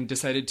morning and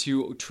decided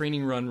to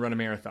run a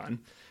marathon.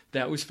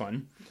 That was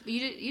fun. You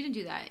didn't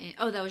do that.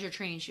 That was your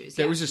training shoes.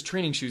 That yeah. was just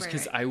training shoes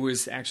because Right. I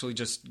was actually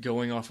just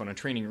going off on a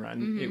training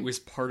run. It was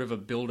part of a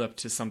build up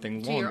to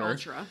something To longer. your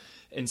ultra.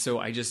 And so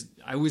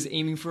I was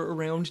aiming for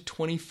around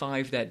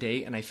 25 that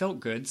day and I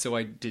felt good. So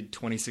I did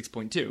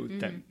 26.2.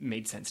 That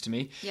made sense to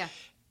me. Yeah.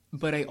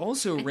 But I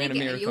also ran a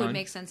marathon. It would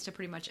make sense to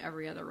pretty much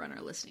every other runner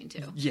listening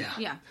to. Yeah.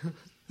 Yeah.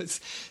 It's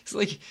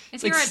like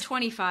If you're at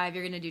 25,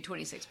 you're going to do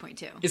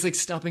 26.2. It's like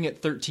stopping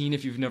at 13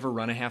 if you've never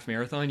run a half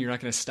marathon. You're not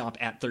going to stop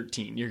at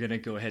 13. You're going to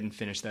go ahead and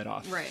finish that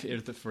off Right.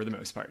 for the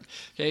most part.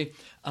 Okay,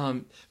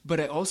 but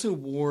I also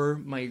wore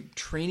my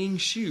training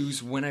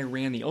shoes when I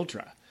ran the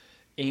ultra,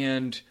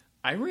 and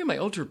I ran my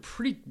ultra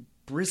pretty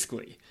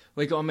briskly.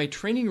 Like on my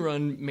training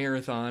run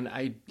marathon,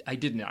 I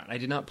did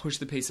not push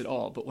the pace at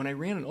all. But when I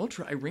ran an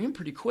ultra, I ran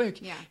pretty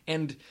quick. Yeah.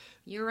 And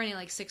You were running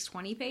like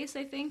 6:20 pace,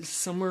 I think.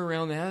 somewhere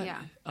around that.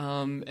 Yeah.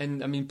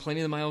 And I mean, plenty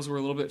of the miles were a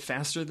little bit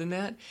faster than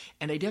that.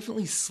 And I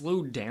definitely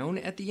slowed down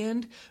at the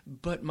end,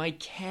 but my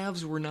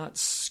calves were not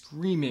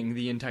screaming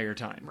the entire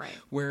time. Right.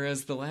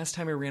 Whereas the last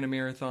time I ran a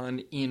marathon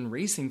in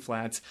racing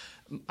flats,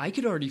 I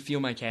could already feel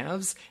my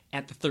calves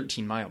at the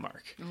 13-mile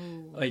mark.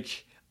 Ooh.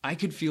 Like, I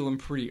could feel them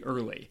pretty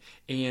early.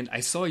 And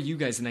I saw you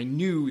guys and I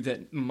knew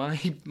that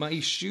my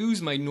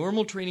shoes, my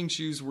normal training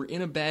shoes were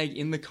in a bag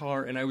in the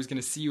car and I was going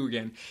to see you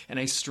again. And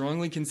I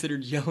strongly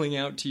considered yelling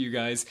out to you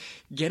guys,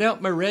 "Get out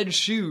my red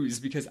shoes,"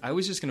 because I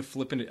was just going to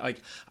flip into,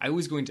 like, I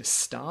was going to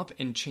stop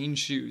and change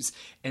shoes.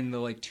 And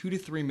the 2 to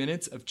 3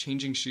 minutes of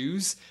changing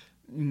shoes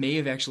may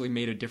have actually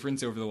made a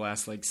difference over the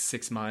last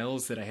 6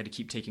 miles that I had to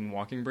keep taking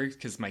walking breaks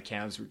because my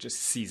calves were just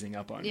seizing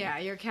up on me. Yeah,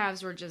 your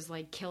calves were just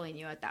killing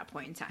you at that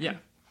point in time. Yeah.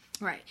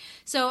 Right.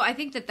 So I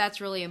think that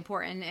that's really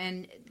important.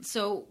 And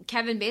so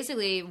Kevin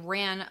basically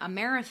ran a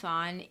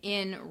marathon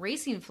in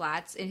racing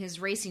flats in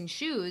his racing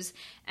shoes,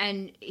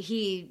 and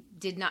he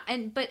did not.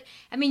 But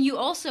I mean, you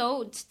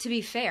also, to be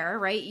fair,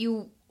 right,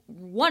 you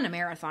won a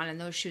marathon in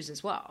those shoes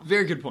as well.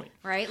 Very good point.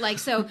 Right? Like,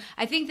 so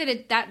I think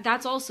that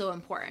that's also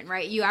important,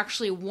 right? You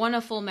actually won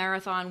a full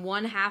marathon,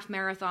 won half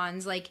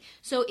marathons. Like,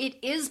 so it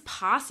is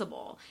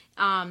possible.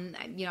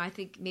 I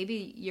think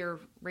maybe your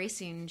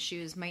racing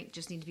shoes might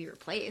just need to be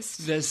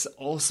replaced. There's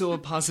also a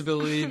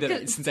possibility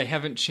that since I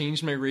haven't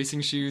changed my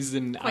racing shoes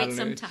in, Quite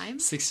some time.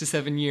 6 to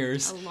 7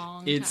 years, A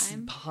long it's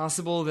time.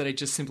 possible that I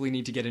just simply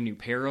need to get a new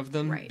pair of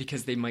them Right.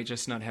 because they might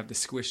just not have the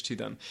squish to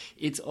them.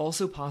 It's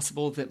also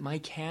possible that my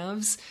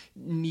calves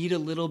need a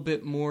little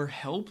bit more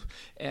help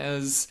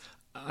as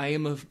I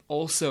am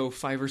also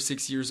 5 or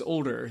 6 years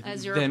older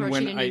As you're than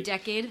approaching when a new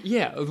decade?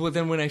 Yeah, well,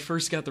 then when I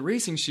first got the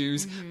racing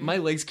shoes, my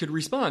legs could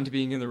respond to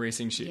being in the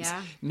racing shoes.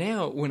 Yeah.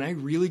 Now, when I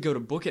really go to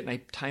book it and I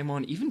tie them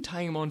on, even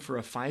tying them on for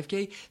a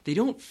 5K, they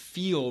don't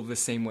feel the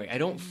same way. I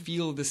don't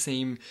feel the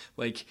same,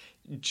 like,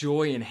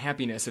 joy and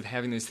happiness of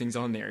having those things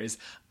on there. Is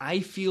I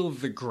feel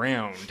the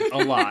ground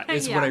a lot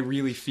is Yeah. what I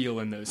really feel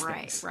in those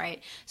Right, things.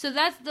 right. So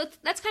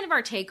that's kind of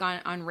our take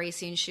on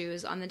racing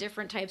shoes, on the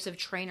different types of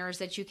trainers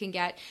that you can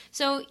get.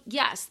 So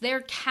yes,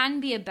 there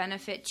can be a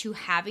benefit to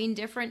having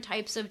different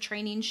types of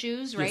training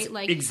shoes, right?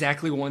 Yes,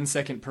 exactly 1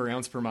 second per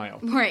ounce per mile.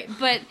 Right,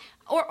 but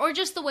or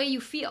just the way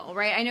you feel,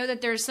 right? I know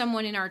that there's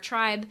someone in our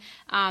tribe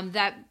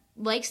that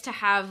likes to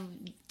have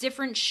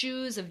different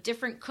shoes of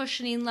different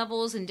cushioning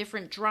levels and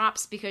different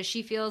drops because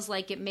she feels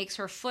like it makes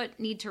her foot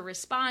need to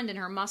respond and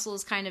her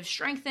muscles kind of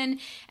strengthen.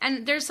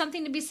 And there's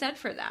something to be said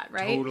for that,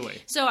 right?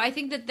 Totally. So I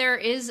think that there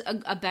is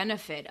a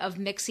benefit of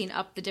mixing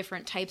up the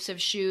different types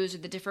of shoes or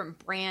the different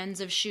brands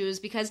of shoes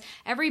because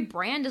every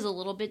brand is a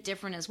little bit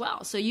different as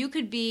well. So you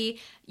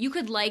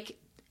could like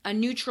a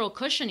neutral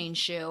cushioning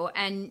shoe,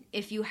 and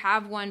if you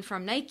have one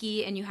from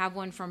Nike and you have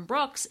one from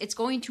Brooks, it's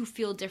going to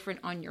feel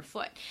different on your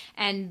foot.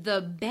 And the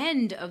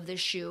bend of the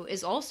shoe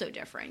is also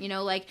different.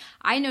 Like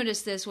I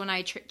noticed this when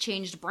I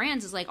changed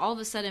brands, is like all of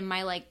a sudden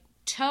my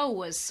toe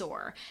was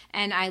sore,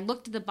 and I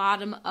looked at the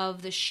bottom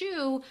of the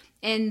shoe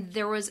and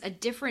there was a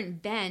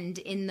different bend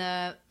in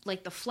the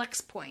flex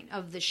point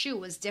of the shoe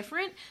was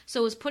different, so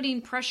it was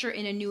putting pressure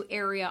in a new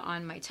area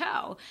on my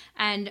toe,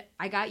 and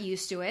I got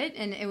used to it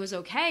and it was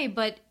okay.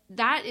 But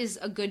that is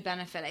a good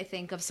benefit, I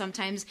think, of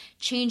sometimes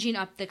changing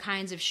up the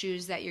kinds of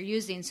shoes that you're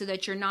using so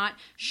that you're not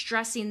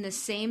stressing the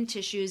same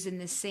tissues in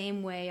the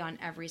same way on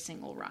every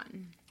single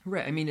run.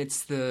 Right. I mean,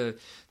 it's the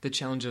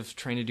challenge of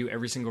trying to do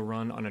every single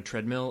run on a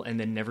treadmill and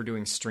then never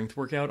doing strength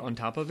workout on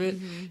top of it.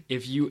 Mm-hmm.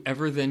 If you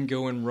ever then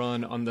go and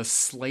run on the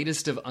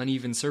slightest of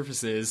uneven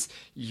surfaces,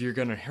 you're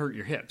going to hurt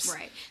your hips.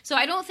 Right. So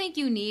I don't think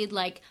you need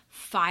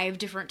 5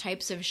 different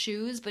types of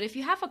shoes, but if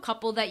you have a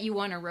couple that you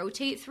want to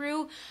rotate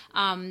through,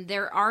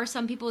 there are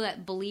some people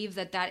that believe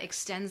that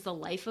extends the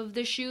life of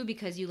the shoe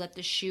because you let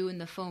the shoe and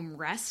the foam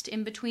rest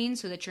in between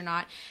so that you're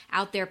not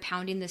out there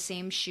pounding the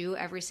same shoe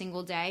every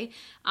single day.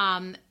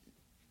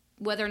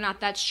 Whether or not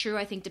that's true,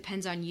 I think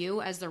depends on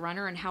you as the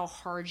runner and how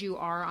hard you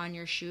are on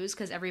your shoes,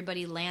 because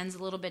everybody lands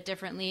a little bit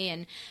differently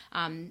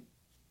and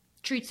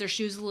treats their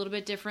shoes a little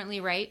bit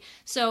differently, right?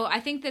 So I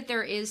think that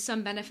there is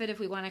some benefit, if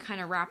we want to kind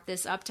of wrap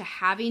this up, to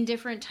having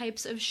different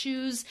types of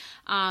shoes.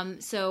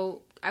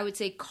 So I would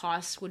say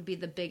cost would be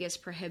the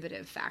biggest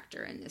prohibitive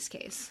factor in this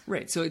case.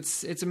 Right. So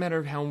it's a matter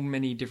of how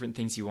many different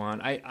things you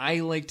want. I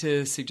like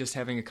to suggest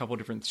having a couple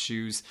different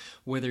shoes,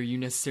 whether you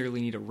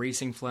necessarily need a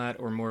racing flat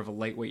or more of a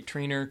lightweight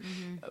trainer.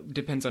 Mm-hmm.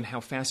 Depends on how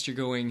fast you're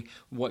going,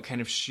 what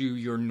kind of shoe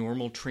your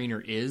normal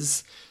trainer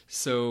is.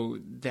 So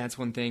that's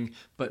one thing.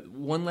 But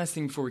one last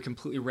thing before we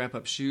completely wrap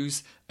up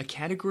shoes, a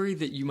category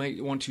that you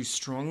might want to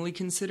strongly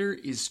consider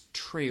is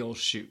trail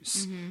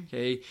shoes. Mm-hmm.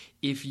 Okay.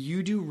 If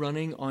you do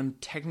running on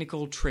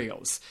technical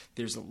trails,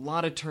 there's a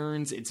lot of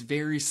turns, it's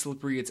very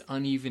slippery, it's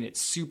uneven,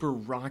 it's super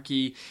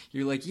rocky.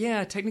 You're like,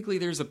 yeah, technically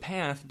there's a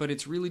path, but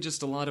it's really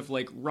just a lot of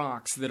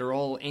rocks that are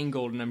all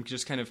angled and I'm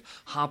just kind of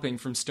hopping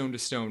from stone to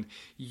stone.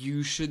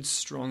 You should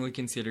strongly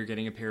consider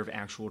getting a pair of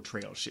actual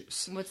trail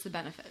shoes. What's the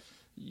benefit?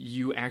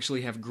 You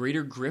actually have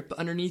greater grip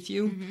underneath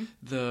you. Mm-hmm.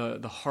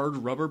 The hard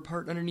rubber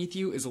part underneath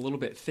you is a little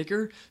bit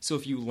thicker, so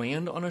if you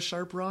land on a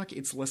sharp rock,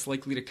 it's less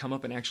likely to come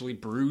up and actually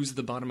bruise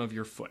the bottom of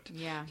your foot.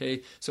 Yeah.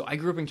 Okay. So I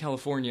grew up in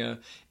California,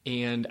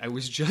 and I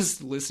was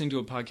just listening to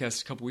a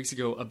podcast a couple weeks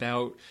ago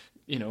about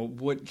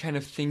what kind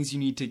of things you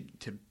need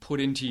to put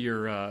into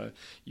your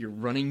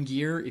running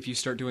gear if you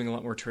start doing a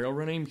lot more trail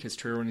running, because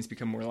trail running has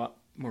become a lot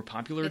more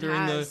popular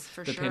during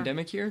the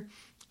pandemic here.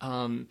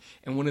 And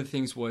one of the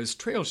things was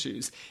trail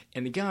shoes.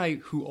 And the guy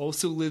who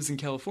also lives in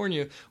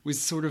California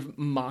was sort of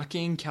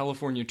mocking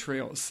California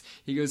trails.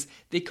 He goes,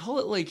 they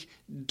call it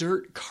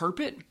dirt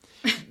carpet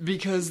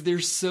because they're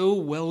so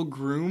well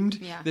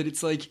groomed that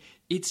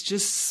it's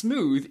just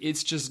smooth.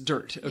 It's just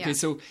dirt. Okay. Yeah.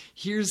 So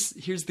here's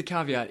the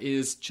caveat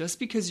is just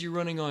because you're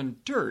running on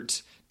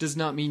dirt does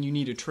not mean you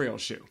need a trail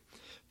shoe.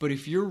 But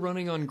if you're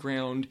running on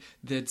ground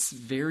that's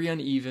very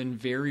uneven,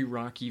 very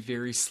rocky,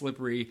 very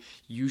slippery,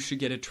 you should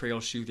get a trail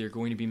shoe. They're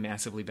going to be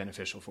massively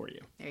beneficial for you.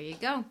 There you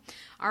go.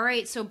 All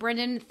right. So,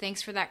 Brendan,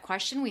 thanks for that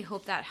question. We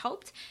hope that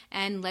helped.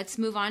 And let's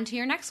move on to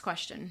your next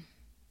question.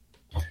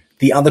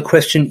 The other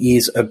question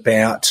is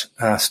about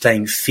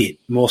staying fit.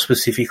 More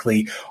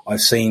specifically,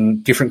 I've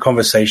seen different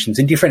conversations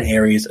in different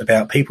areas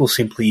about people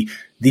simply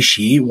this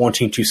year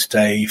wanting to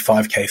stay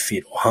 5K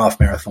fit or half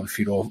marathon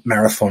fit or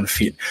marathon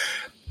fit.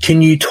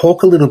 Can you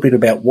talk a little bit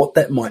about what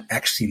that might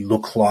actually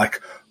look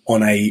like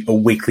on a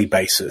weekly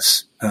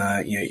basis?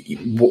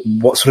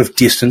 What sort of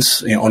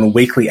distance on a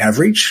weekly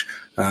average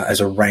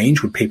as a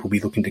range would people be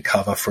looking to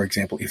cover, for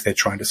example, if they're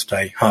trying to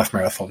stay half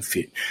marathon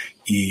fit?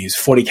 Is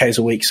 40 Ks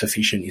a week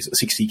sufficient? Is it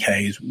 60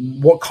 Ks?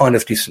 What kind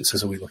of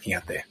distances are we looking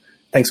at there?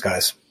 Thanks,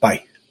 guys.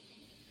 Bye.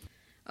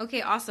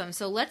 Okay, awesome.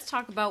 So let's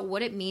talk about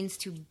what it means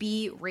to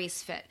be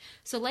race fit.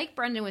 So like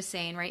Brendan was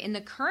saying, right, in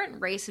the current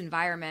race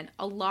environment,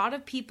 a lot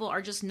of people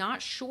are just not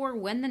sure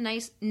when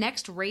the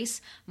next race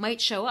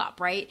might show up,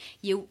 right?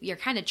 You're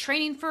kind of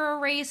training for a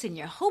race and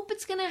you hope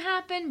it's going to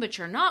happen, but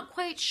you're not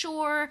quite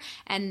sure,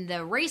 and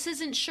the race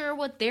isn't sure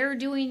what they're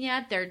doing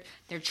yet. They're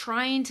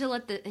trying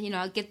to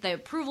get the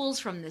approvals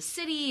from the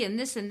city and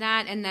this and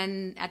that, and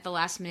then at the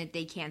last minute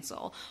they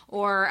cancel,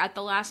 or at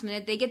the last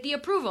minute they get the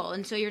approval,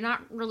 and so you're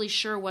not really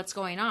sure what's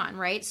going on,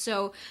 right?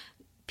 So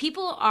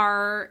people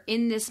are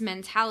in this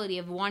mentality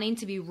of wanting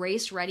to be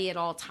race ready at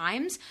all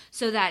times,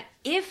 so that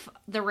if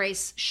the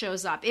race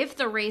shows up, if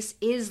the race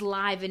is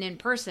live and in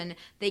person,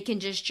 they can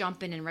just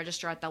jump in and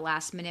register at the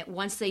last minute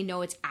once they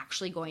know it's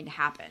actually going to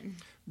happen.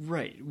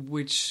 Right,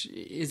 which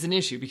is an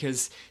issue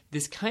because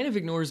this kind of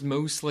ignores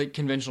most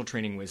conventional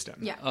training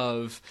wisdom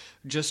of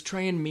just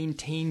try and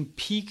maintain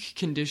peak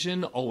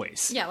condition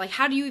always. Yeah,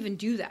 how do you even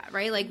do that,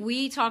 right?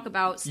 We talk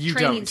about you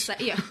training.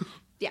 Don't.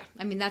 Yeah,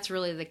 I mean, that's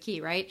really the key,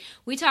 right?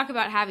 We talk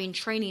about having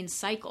training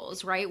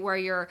cycles, right? Where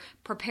you're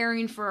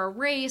preparing for a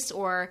race,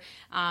 or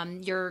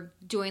you're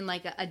doing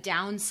a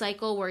down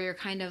cycle where you're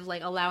kind of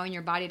allowing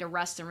your body to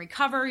rest and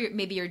recover.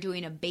 Maybe you're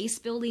doing a base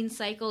building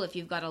cycle if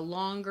you've got a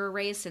longer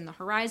race in the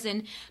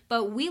horizon.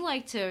 But we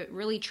like to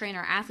really train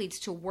our athletes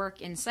to work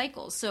in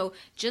cycles. So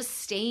just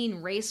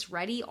staying race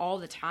ready all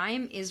the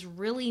time is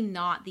really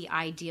not the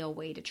ideal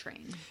way to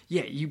train.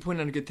 Yeah, you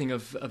point out a good thing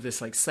of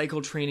this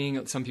cycle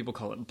training. Some people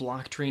call it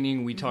block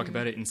training. We talk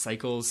about it in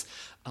cycles,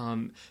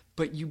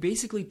 but you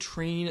basically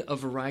train a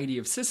variety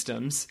of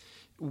systems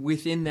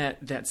within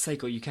that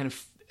cycle. You kind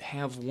of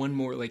have one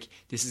more,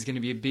 this is going to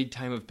be a big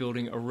time of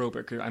building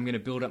aerobic, or I'm going to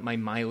build up my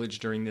mileage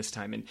during this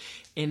time.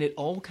 And it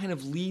all kind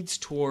of leads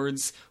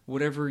towards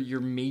whatever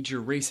your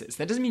major race is.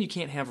 That doesn't mean you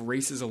can't have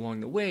races along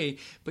the way,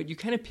 but you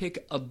kind of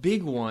pick a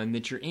big one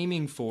that you're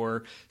aiming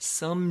for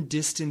some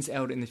distance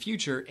out in the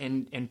future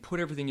and put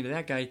everything into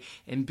that guy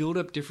and build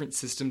up different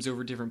systems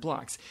over different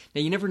blocks.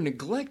 Now, you never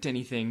neglect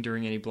anything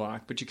during any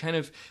block, but you kind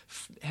of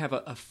have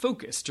a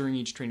focus during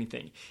each training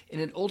thing.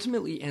 And it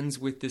ultimately ends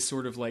with this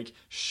sort of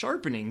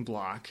sharpening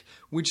block,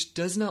 which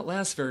does not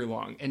last very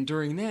long. And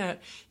during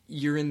that,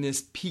 you're in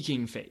this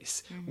peaking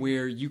phase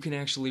where you can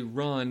actually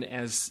run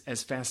as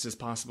fast as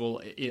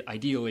possible,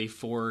 ideally,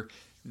 for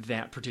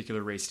that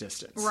particular race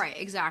distance. Right,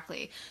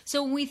 exactly.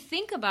 So when we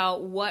think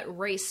about what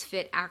race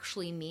fit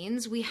actually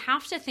means, we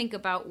have to think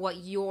about what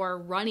your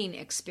running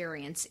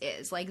experience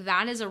is.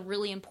 That is a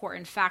really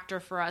important factor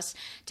for us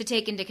to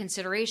take into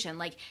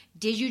consideration.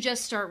 Did you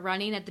just start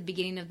running at the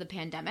beginning of the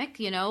pandemic?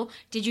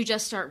 Did you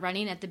just start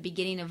running at the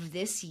beginning of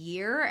this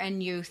year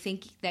and you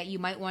think that you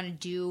might want to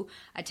do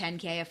a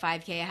 10K, a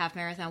 5K, a half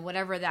marathon,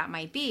 whatever that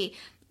might be?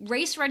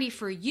 Race ready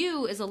for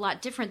you is a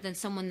lot different than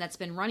someone that's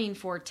been running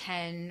for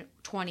 10,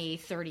 20,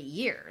 30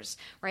 years,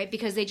 right?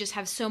 Because they just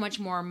have so much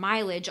more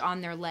mileage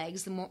on their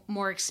legs,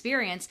 more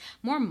experience,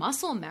 more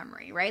muscle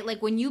memory,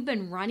 right? When you've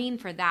been running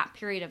for that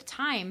period of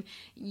time,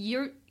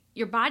 your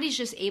body's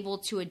just able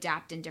to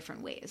adapt in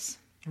different ways.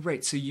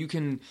 Right, so you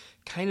can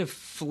kind of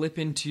flip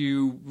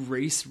into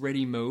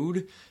race-ready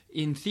mode,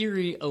 in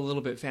theory, a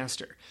little bit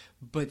faster.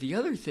 But the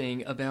other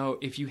thing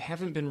about if you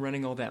haven't been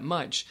running all that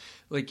much,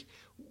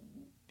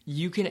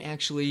 you can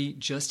actually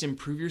just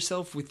improve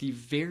yourself with the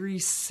very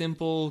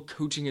simple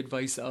coaching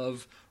advice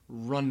of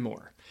run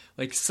more.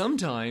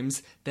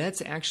 Sometimes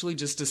that's actually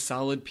just a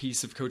solid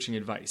piece of coaching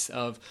advice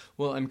of,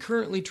 well, I'm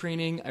currently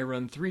training, I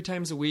run 3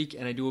 times a week,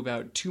 and I do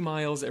about 2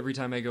 miles every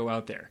time I go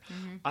out there.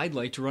 I'd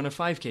like to run a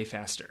 5K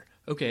faster.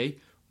 Okay,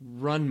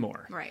 run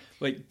more.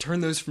 Right. Turn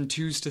those from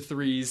 2s to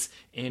 3s,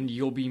 and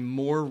you'll be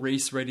more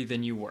race ready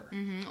than you were.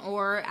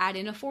 Or add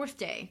in a 4th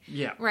day.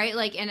 Yeah. Right?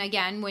 And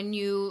again, when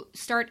you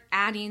start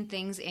adding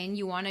things in,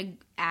 you want to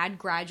add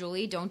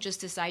gradually. Don't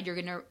just decide you're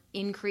going to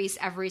increase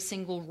every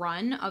single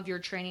run of your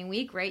training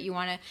week, right? You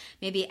want to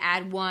maybe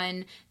add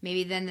one,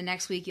 maybe then the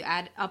next week you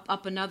add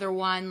up another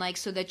one,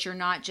 so that you're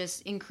not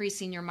just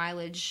increasing your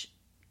mileage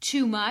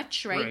too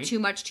much, right? Too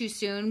much too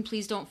soon.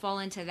 Please don't fall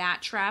into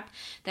that trap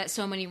that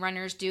so many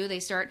runners do. They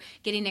start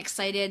getting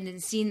excited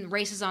and seeing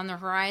races on the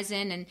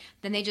horizon, and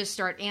then they just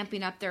start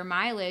ramping up their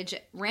mileage,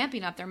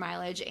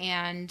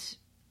 and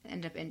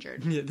end up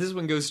injured. Yeah, this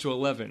one goes to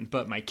 11,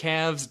 but my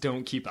calves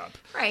don't keep up.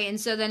 Right, and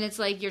so then it's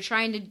you're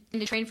trying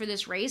to train for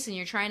this race, and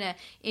you're trying to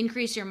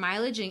increase your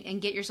mileage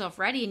and get yourself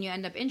ready, and you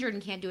end up injured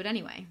and can't do it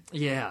anyway.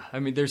 Yeah, I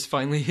mean,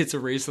 it's a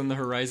race on the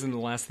horizon. The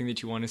last thing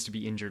that you want is to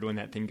be injured when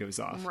that thing goes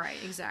off. Right,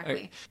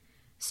 exactly.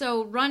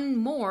 So run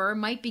more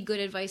might be good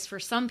advice for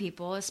some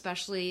people,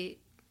 especially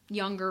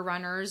younger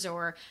runners,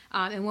 or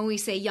and when we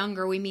say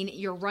younger, we mean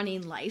your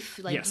running life.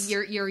 Like Yes.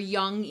 you're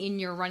young in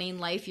your running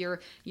life. You're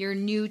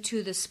new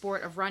to the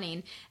sport of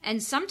running,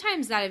 and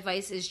sometimes that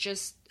advice is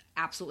just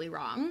absolutely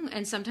wrong,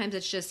 and sometimes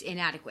it's just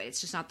inadequate.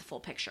 It's just not the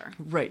full picture.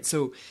 Right.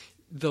 So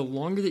the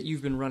longer that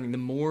you've been running, the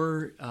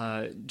more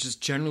just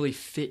generally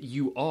fit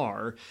you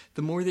are,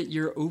 the more that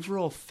your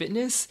overall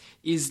fitness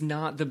is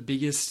not the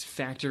biggest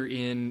factor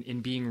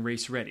in being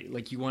race ready.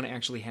 Like, you want to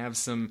actually have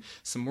some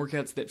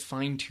workouts that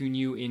fine tune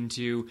you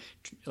into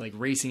like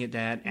racing at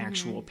that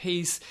actual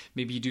pace.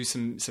 Maybe you do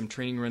some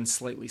training runs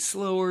slightly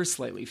slower,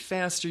 slightly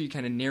faster. You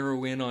kind of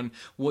narrow in on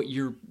what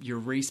your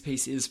race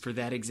pace is for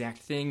that exact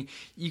thing.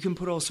 You can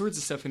put all sorts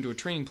of stuff into a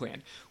training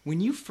plan. When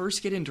you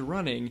first get into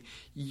running,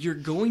 you're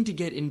going to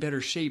get in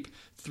better shape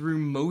through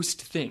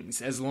most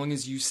things as long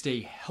as you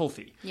stay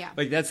healthy. Yeah.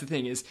 Like, that's the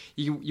thing, is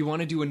you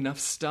want to do enough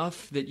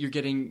stuff that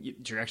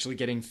you're actually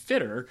getting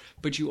fitter,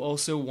 but you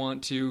also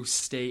want to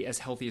stay as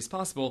healthy as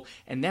possible,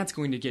 and that's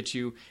going to get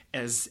you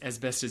as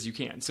best as you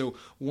can. So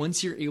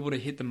once you're able to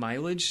hit the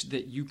mileage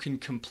that you can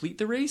complete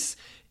the race,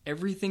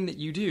 everything that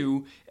you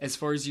do, as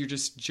far as you're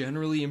just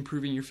generally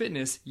improving your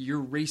fitness, you're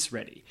race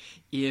ready.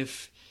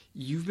 If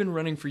you've been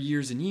running for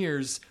years and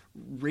years,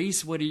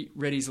 race ready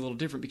is a little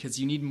different because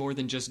you need more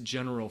than just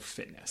general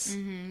fitness.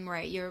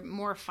 Right. You're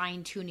more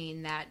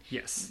fine-tuning that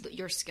Yes.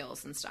 your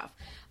skills and stuff.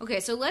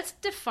 Okay, so let's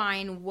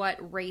define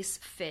what race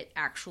fit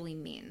actually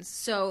means.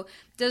 So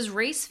does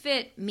race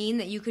fit mean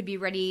that you could be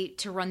ready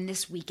to run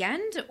this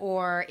weekend,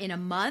 or in a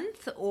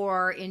month,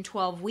 or in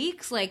 12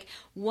 weeks? Like,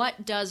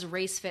 what does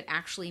race fit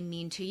actually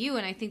mean to you?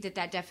 And I think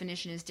that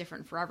definition is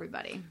different for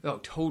everybody. Oh,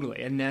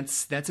 totally. And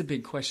that's a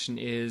big question,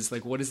 is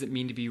like, what does it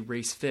mean to be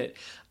race fit?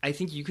 I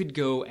think you could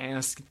go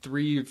ask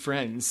 3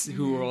 friends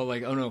who are all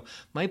like, oh no,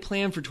 my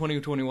plan for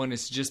 2021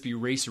 is to just be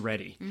race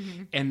ready.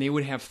 And they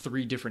would have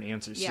 3 different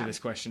answers to this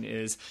question.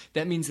 Is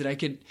that means that I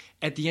could,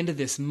 at the end of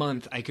this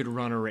month, I could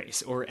run a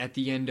race, or at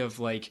the end of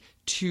like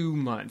 2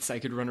 months, I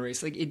could run a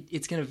race. Like,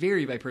 it's going to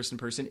vary by person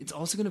to person. It's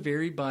also going to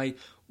vary by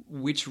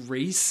which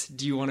race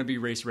do you want to be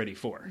race ready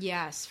for.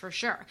 Yes, for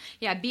sure.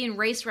 Yeah, being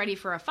race ready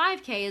for a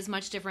 5K is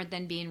much different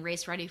than being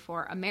race ready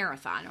for a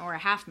marathon or a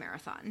half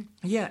marathon.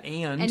 Yeah,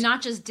 And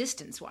not just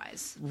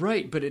distance-wise.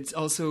 right, but it's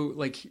also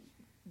like,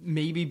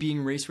 maybe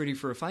being race ready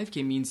for a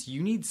 5K means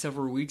you need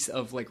several weeks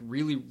of like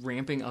really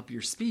ramping up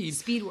your speed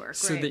work,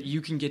 so right. that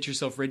you can get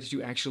yourself ready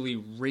to actually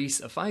race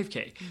a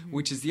 5K,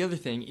 which is the other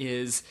thing.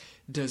 Is,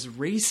 does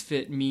race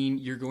fit mean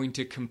you're going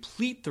to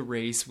complete the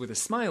race with a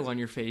smile on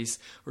your face,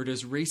 or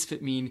does race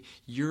fit mean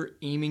you're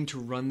aiming to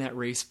run that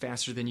race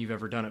faster than you've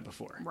ever done it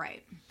before?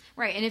 Right.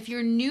 And if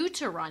you're new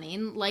to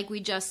running, like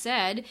we just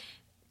said,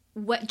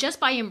 just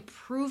by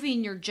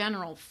improving your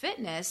general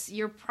fitness,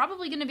 you're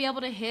probably going to be able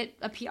to hit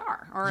a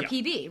PR or a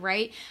PB,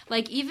 right?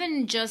 Like,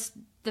 even just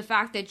the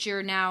fact that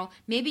you're now,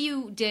 maybe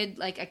you did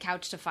like a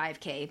Couch to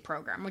 5K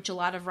program, which a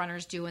lot of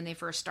runners do when they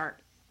first start.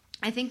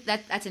 I think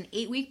that's an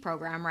 8-week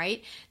program,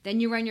 right? Then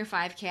you run your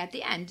 5K at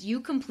the end. You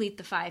complete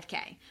the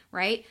 5K,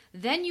 right?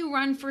 Then you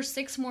run for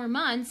 6 more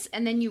months,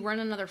 and then you run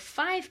another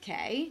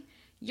 5K.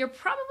 You're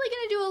probably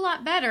going to do a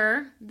lot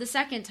better the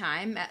second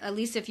time, at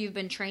least if you've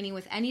been training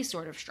with any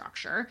sort of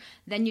structure,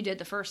 than you did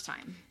the first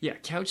time. Yeah,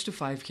 Couch to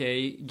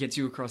 5K gets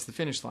you across the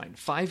finish line.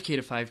 5K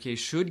to 5K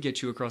should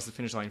get you across the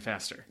finish line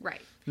faster.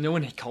 Right. No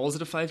one calls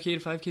it a 5K to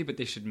 5K, but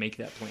they should make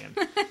that plan.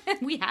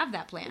 We have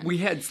that plan.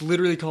 It's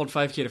literally called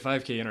 5K to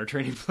 5K in our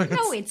training plans.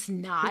 No, it's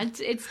not.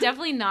 It's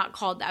definitely not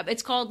called that.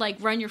 It's called like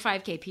run your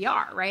 5K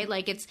PR, right?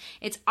 Like it's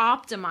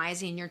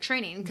optimizing your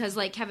training, because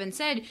like Kevin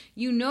said,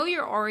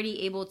 you're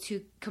already able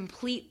to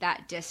complete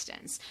that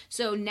distance.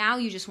 So now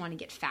you just want to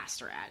get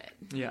faster at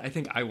it. Yeah, I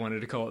think I wanted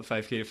to call it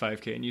 5K to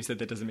 5K, and you said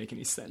that doesn't make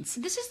any sense.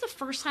 This is the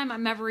first time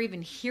I'm ever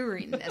even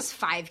hearing this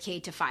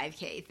 5K to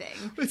 5K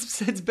thing.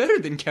 It's better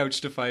than Couch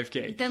to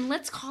 5K. Then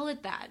let's call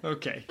it that.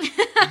 Okay.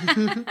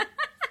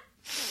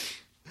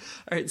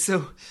 All right,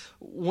 so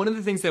one of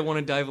the things that I want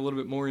to dive a little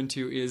bit more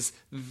into is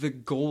the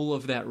goal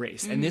of that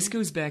race. And this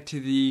goes back to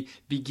the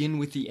begin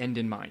with the end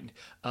in mind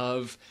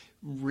of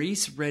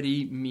race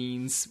ready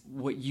means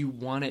what you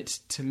want it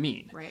to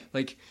mean. Right.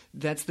 Like,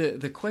 that's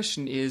the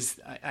question is,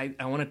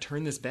 I want to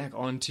turn this back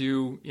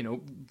onto,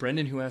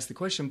 Brendan, who asked the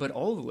question, but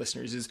all the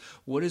listeners, is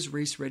what does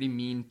race ready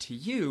mean to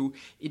you?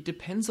 It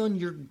depends on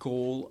your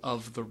goal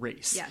of the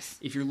race. Yes.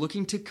 If you're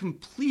looking to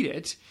complete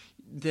it,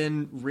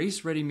 then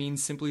race ready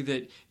means simply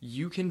that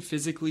you can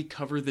physically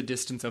cover the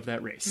distance of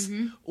that race.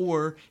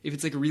 Or if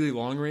it's like a really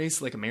long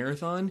race, like a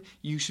marathon,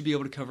 you should be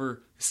able to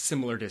cover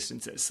similar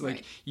distances.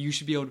 Like, you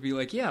should be able to be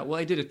like, yeah, well,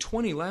 I did a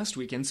 20 last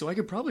weekend, so I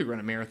could probably run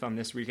a marathon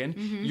this weekend.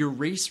 You're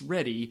race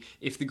ready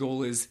if the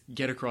goal is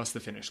get across the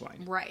finish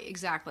line. Right,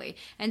 exactly.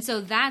 And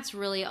so that's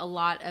really a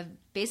lot of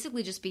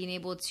basically just being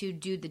able to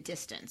do the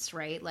distance,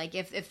 right? Like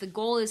if the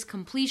goal is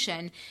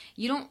completion,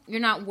 you're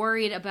not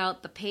worried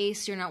about the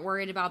pace, you're not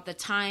worried about the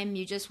time.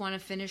 you just want to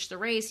finish the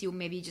race, you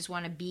maybe just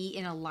want to be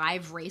in a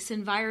live race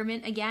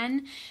environment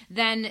again,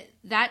 then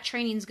that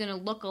training is going to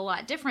look a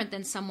lot different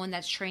than someone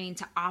that's training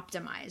to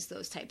optimize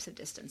those types of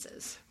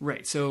distances.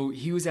 Right. So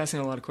he was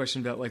asking a lot of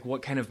questions about like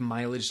what kind of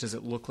mileage does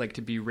it look like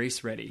to be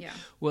race ready? Yeah.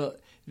 Well,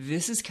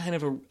 this is kind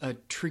of a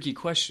tricky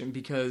question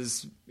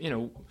because,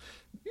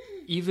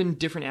 even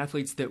different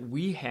athletes that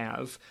we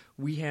have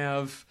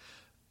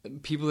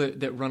people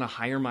that run a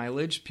higher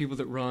mileage, people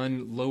that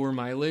run lower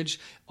mileage.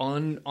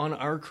 On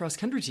our cross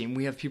country team,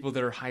 we have people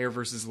that are higher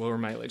versus lower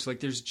mileage. Like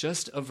there's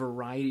just a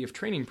variety of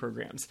training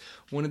programs.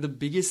 One of the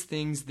biggest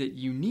things that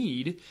you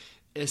need,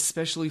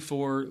 especially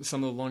for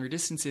some of the longer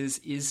distances,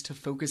 is to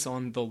focus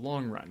on the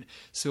long run.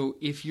 So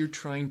if you're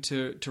trying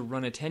to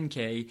run a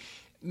 10K,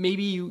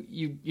 maybe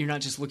you're not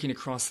just looking to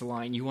cross the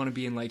line. You want to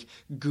be in like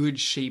good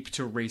shape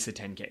to race a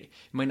 10K. It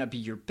might not be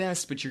your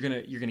best, but you're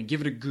gonna give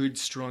it a good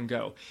strong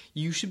go.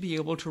 You should be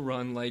able to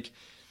run like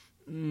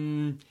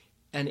an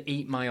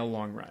 8-mile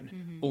long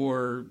run,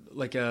 or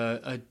like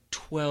a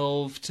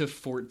 12 to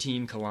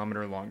 14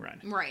 kilometer long run.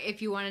 Right.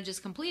 If you want to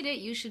just complete it,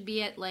 you should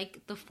be at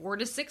like the 4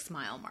 to 6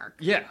 mile mark.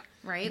 Yeah.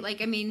 Right?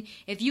 Like, I mean,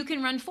 if you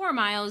can run 4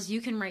 miles, you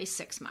can race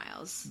 6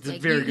 miles. It's a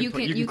very good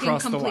point. You can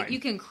cross the line. You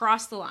can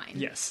cross the line.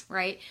 Yes.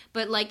 Right?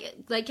 But like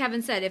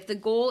Kevin said, if the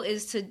goal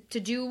is to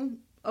do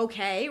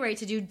okay, right,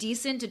 to do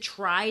decent, to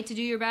try to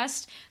do your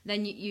best,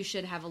 then you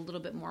should have a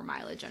little bit more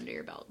mileage under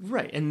your belt.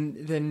 Right. And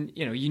then,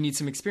 you need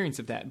some experience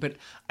of that. But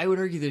I would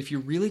argue that if you're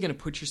really going to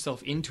put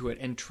yourself into it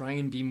and try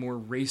and be more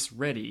race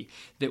ready,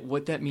 that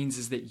what that means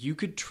is that you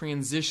could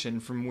transition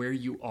from where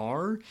you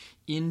are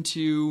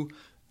into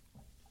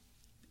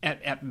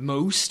at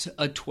most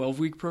a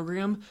 12-week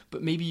program,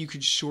 but maybe you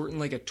could shorten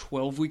like a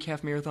 12-week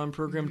half marathon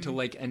program to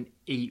like an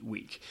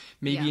 8-week.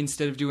 Maybe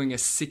instead of doing a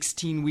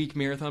 16-week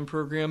marathon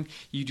program,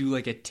 you do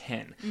like a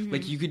 10.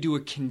 Like you could do a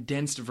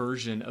condensed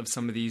version of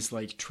some of these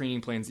like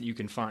training plans that you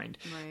can find.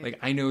 Right. Like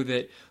I know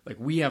that like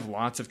we have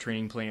lots of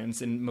training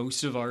plans and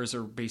most of ours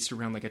are based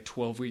around like a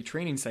 12-week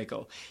training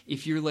cycle.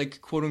 If you're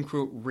like quote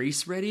unquote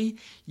race ready,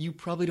 you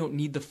probably don't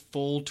need the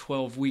full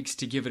 12 weeks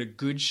to give it a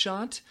good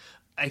shot.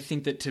 I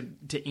think that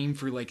to aim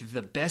for like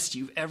the best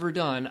you've ever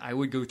done, I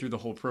would go through the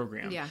whole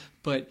program. Yeah.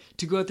 But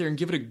to go out there and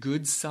give it a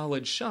good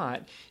solid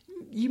shot,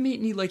 you may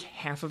need like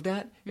half of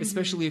that,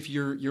 especially if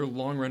your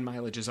long run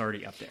mileage is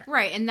already up there.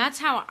 Right. And that's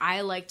how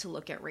I like to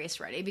look at race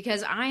ready,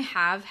 because I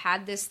have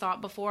had this thought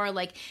before,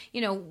 like,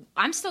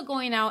 I'm still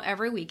going out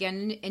every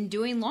weekend and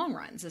doing long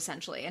runs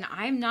essentially. And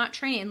I'm not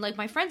training. Like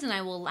my friends and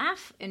I will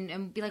laugh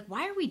and be like,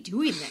 why are we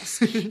doing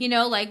this?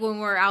 Like when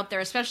we're out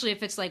there, especially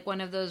if it's like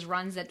one of those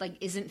runs that like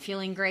isn't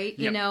feeling great,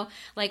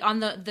 like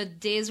on the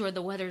days where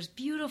the weather's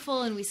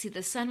beautiful and we see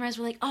the sunrise,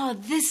 we're like, oh,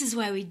 this is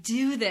why we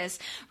do this.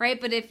 Right.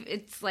 But if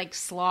it's like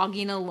slogging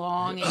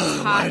along and it's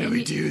hot, Why do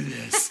we do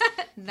this?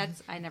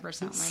 I never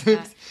sound like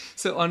that.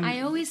 So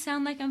I always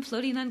sound like I'm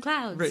floating on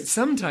clouds. Right.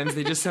 Sometimes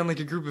they just sound like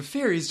a group of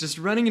fairies just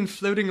running and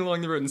floating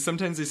along the road, and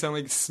sometimes they sound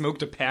like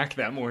smoked a pack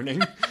that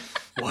morning.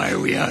 Why are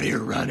we out here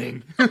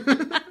running?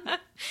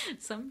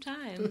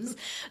 Sometimes.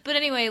 But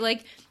anyway,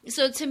 like,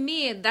 so to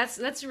me,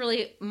 that's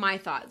really my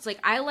thoughts. Like,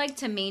 I like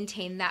to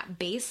maintain that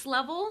base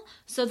level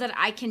so that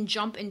I can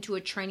jump into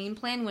a training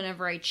plan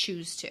whenever I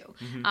choose to.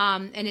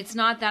 And it's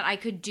not that I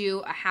could do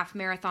a half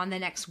marathon the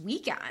next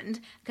weekend,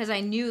 because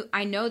I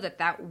know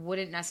that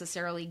wouldn't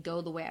necessarily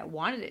go the way I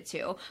wanted it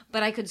to,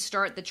 but I could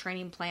start the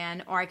training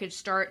plan, or I could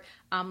start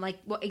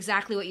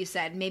exactly what you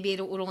said. Maybe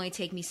it would only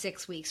take me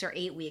 6 weeks or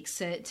 8 weeks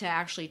to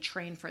actually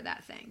train for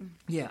that thing.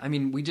 Yeah, I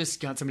mean, we just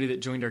got somebody that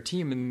joined our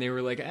team, and they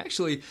were like,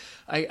 actually,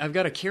 I've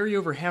got a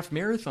carryover half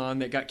marathon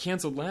that got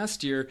canceled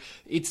last year.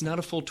 It's not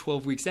a full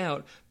 12 weeks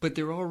out, but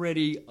they're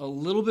already a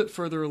little bit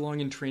further along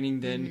in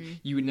training than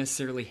you would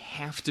necessarily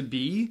have to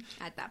be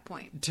at that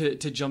point to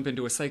jump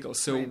into a cycle.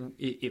 So right.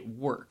 it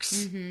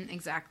works.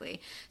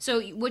 Exactly.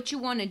 So what you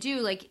want to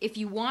do, like if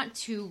you want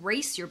to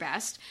race your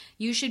best,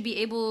 you should be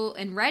able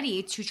and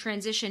ready to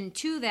transition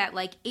to that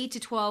like 8 to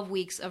 12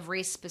 weeks of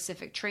race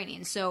specific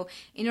training. So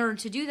in order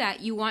to do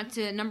that, you want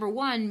to, number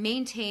one,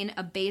 maintain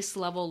a base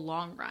level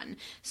long run.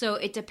 So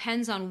it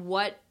depends on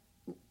what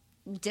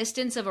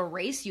distance of a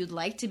race you'd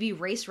like to be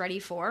race ready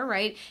for,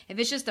 right? If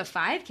it's just a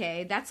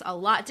 5K, that's a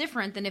lot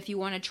different than if you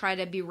want to try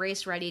to be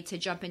race ready to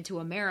jump into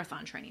a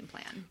marathon training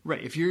plan.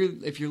 Right. If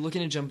you're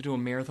looking to jump into a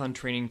marathon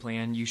training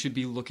plan, you should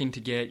be looking to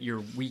get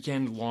your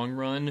weekend long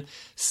run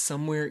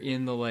somewhere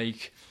in the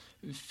like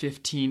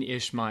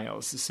 15-ish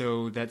miles.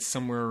 So that's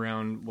somewhere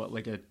around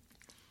like a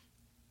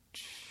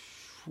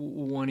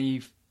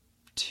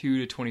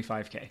 22 to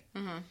 25K.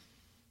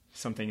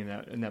 Something in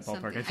that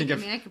ballpark. I think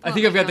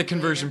I've got the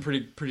conversion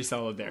pretty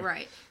solid there.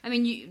 Right. I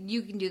mean,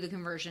 you can do the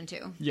conversion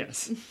too.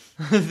 Yes,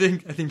 I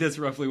think that's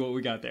roughly what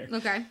we got there.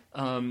 Okay.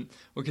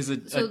 Because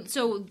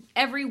so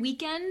every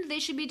weekend they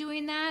should be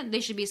doing that. They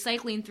should be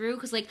cycling through,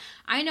 because like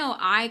I know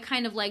I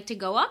kind of like to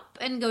go up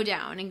and go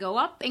down and go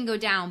up and go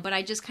down, but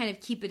I just kind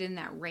of keep it in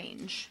that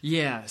range.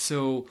 Yeah.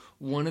 So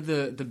one of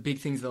the big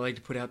things that I like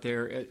to put out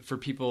there for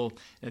people,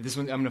 this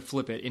one I'm going to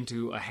flip it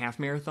into a half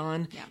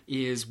marathon,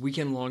 is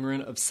weekend long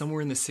run of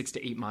somewhere in the 6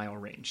 to 8 mile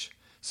range.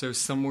 So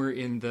somewhere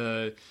in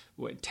the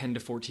 10 to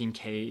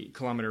 14K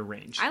kilometer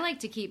range. I like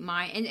to keep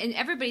mine, and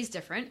everybody's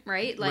different,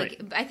 right? Like,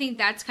 Right. I think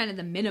that's kind of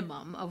the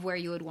minimum of where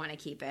you would want to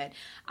keep it.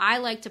 I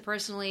like to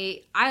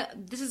personally,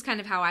 this is kind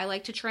of how I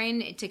like to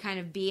train, to kind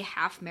of be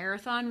half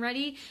marathon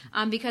ready,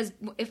 because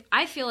if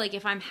I feel like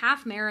if I'm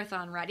half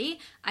marathon ready,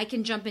 I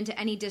can jump into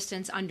any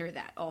distance under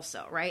that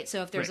also, right?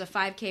 So if there's Right. a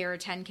 5K or a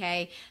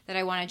 10K that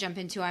I want to jump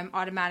into, I'm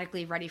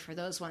automatically ready for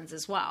those ones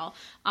as well.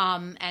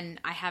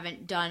 And I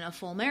haven't done a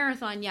full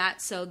marathon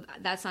yet, so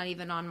that's not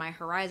even on my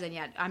horizon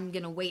yet. I'm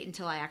going to wait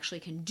until I actually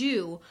can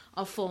do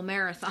a full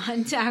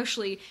marathon to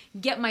actually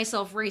get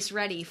myself race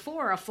ready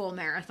for a full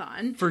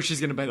marathon. First, she's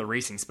going to buy the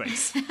racing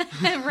spikes.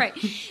 Right.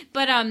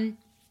 But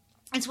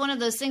it's one of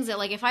those things that,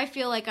 like, if I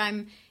feel like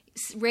I'm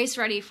race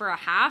ready for a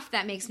half,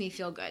 that makes me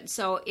feel good.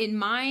 So in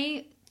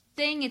my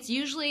thing,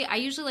 I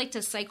usually like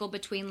to cycle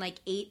between like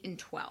 8 and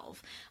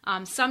 12.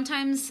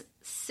 Sometimes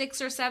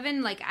 6 or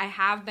 7. Like, I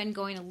have been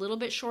going a little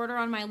bit shorter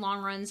on my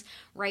long runs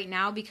right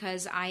now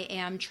because I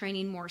am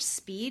training more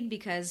speed,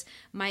 because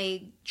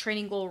my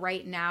training goal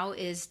right now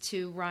is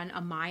to run a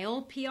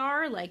mile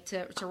PR, like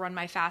to run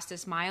my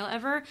fastest mile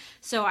ever.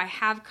 So I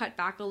have cut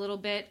back a little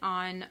bit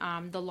on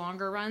the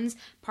longer runs.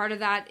 Part of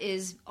that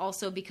is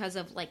also because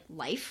of like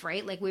life,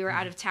 right? Like, we were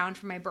out of town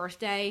for my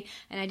birthday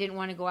and I didn't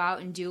want to go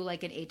out and do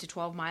like an 8 to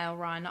 12 mile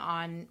run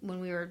on when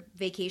we were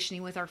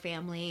vacationing with our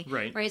family.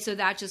 Right. So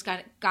that just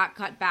got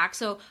cut back.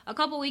 So a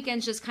couple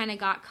weekends just kind of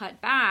got cut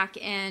back,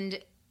 and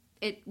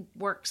it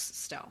works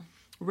still.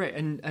 Right.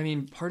 And I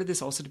mean, part of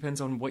this also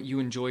depends on what you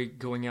enjoy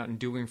going out and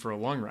doing for a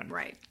long run.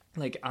 Right.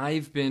 Like,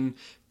 I've been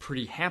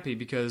pretty happy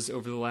because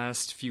over the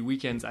last few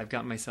weekends, I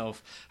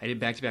did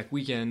back-to-back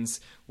weekends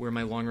where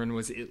my long run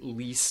was at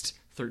least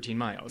 13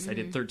 miles. I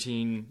did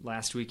 13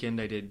 last weekend.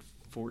 I did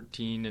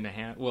 14 and a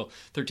half. Well,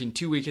 13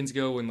 2 weekends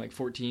ago and like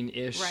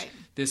 14-ish Right.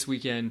 this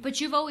weekend. But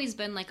you've always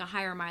been like a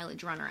higher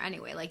mileage runner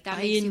anyway. Like, that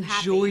I makes you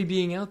happy. enjoy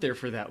being out there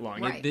for that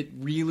long. Right. It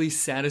really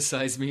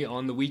satisfies me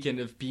on the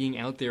weekend of being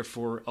out there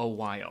for a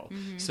while.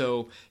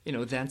 So,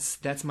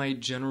 that's my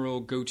general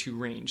go-to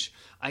range.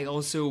 I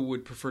also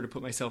would prefer to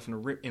put myself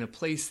in a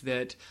place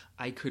that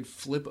I could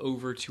flip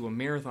over to a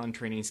marathon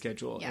training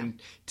schedule. Yeah.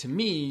 And to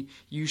me,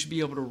 you should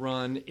be able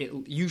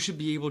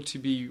to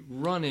be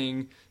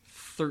running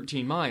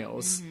 13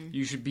 miles.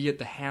 You should be at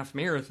the half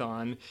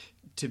marathon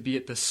to be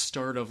at the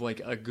start of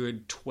like a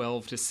good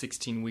 12 to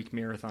 16 week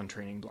marathon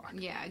training block.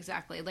 Yeah,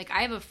 exactly. Like,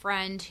 I have a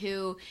friend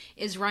who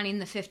is running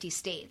the 50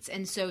 states,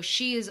 and so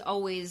she is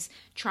always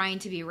trying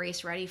to be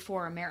race ready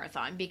for a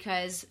marathon,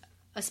 because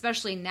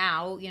especially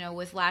now,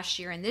 with last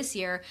year and this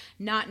year,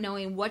 not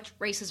knowing what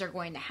races are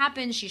going to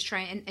happen, she's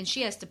trying, and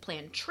she has to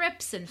plan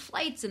trips and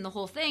flights and the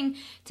whole thing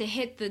to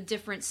hit the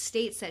different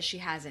states that she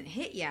hasn't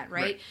hit yet,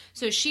 right?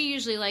 So she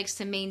usually likes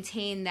to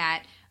maintain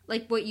that,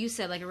 like what you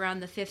said, like around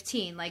the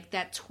 15, like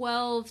that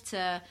 12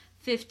 to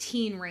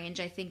 15 range,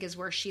 I think, is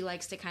where she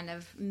likes to kind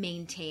of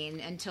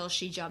maintain until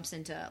she jumps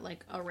into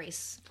like a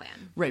race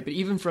plan. Right, but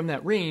even from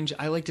that range,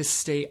 I like to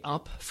stay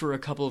up for a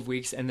couple of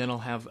weeks and then I'll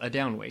have a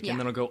down week. Yeah. And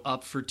then I'll go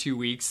up for 2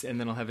 weeks and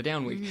then I'll have a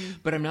down week.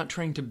 But I'm not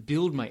trying to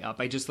build my up.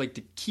 I just like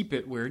to keep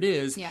it where it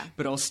is, Yeah.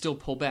 but I'll still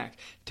pull back.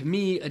 To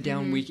me, a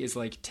down week is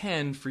like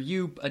 10. For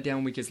you, a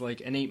down week is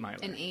like an 8 miler.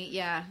 An 8,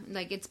 yeah.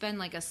 Like, it's been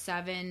like a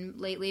 7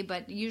 lately,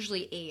 but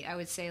usually 8. I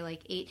would say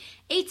like 8.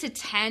 8 to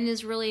 10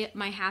 is really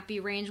my happy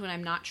range when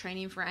I'm not training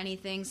for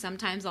anything.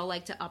 Sometimes I'll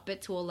like to up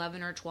it to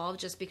 11 or 12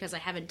 just because I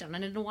haven't done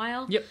it in a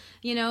while.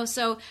 Yep.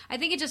 So I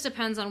think it just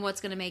depends on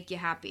what's going to make you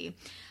happy.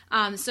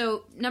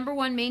 So number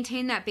 1,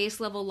 maintain that base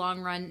level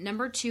long run.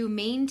 Number 2,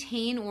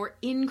 maintain or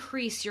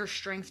increase your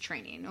strength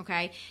training,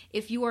 okay?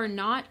 If you are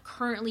not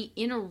currently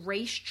in a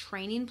race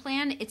training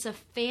plan, it's a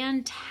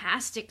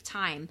fantastic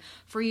time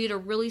for you to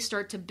really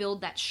start to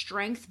build that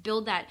strength,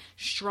 build that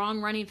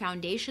strong running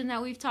foundation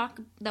that we talk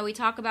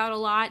about a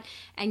lot,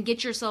 and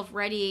get yourself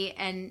ready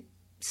and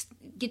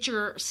get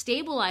your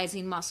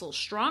stabilizing muscles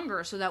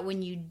stronger so that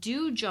when you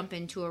do jump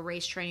into a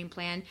race training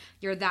plan,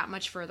 you're that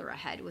much further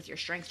ahead with your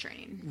strength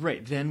training.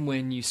 Right. Then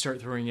when you start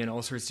throwing in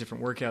all sorts of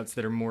different workouts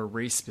that are more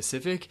race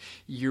specific,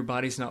 your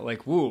body's not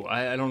like, whoa,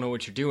 I don't know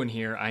what you're doing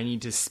here. I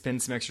need to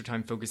spend some extra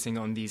time focusing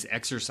on these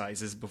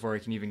exercises before I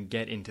can even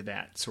get into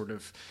that sort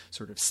of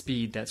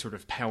speed, that sort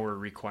of power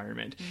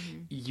requirement.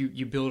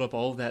 You build up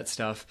all of that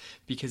stuff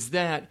because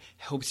that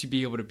helps you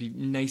be able to be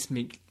nice,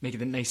 make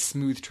it a nice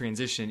smooth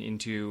transition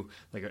into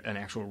like an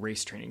actual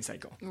race training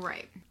cycle.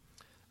 Right.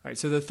 All right,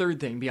 so the third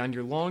thing, beyond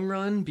your long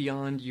run,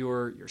 beyond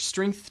your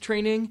strength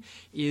training,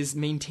 is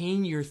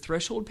maintain your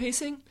threshold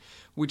pacing,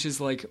 which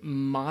is like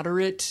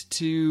moderate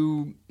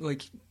to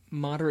like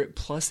moderate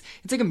plus.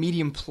 It's like a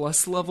medium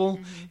plus level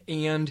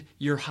and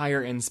your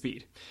higher end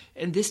speed.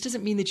 And this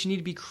doesn't mean that you need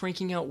to be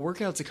cranking out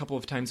workouts a couple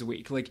of times a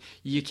week. Like,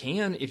 you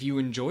can if you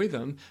enjoy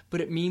them, but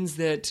it means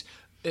that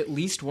at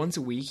least once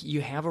a week, you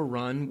have a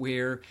run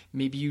where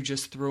maybe you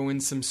just throw in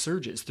some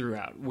surges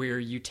throughout, where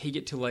you take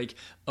it to like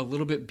a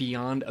little bit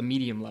beyond a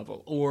medium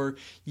level, or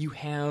you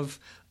have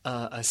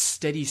a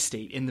steady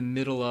state in the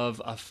middle of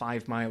a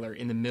 5-miler,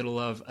 in the middle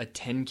of a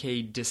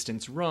 10K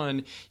distance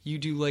run, you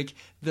do like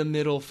the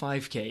middle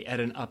 5K at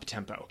an up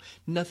tempo.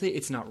 Nothing,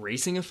 it's not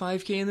racing a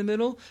 5K in the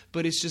middle,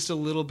 but it's just a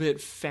little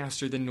bit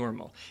faster than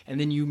normal. And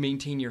then you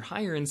maintain your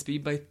higher end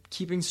speed by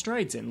keeping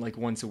strides in like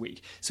once a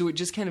week. So it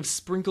just kind of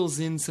sprinkles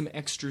in some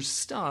extra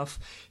stuff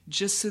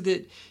just so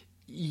that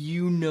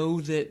you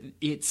know that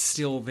it's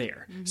still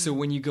there. So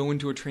when you go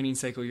into a training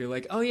cycle, you're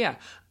like, oh yeah,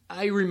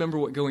 I remember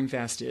what going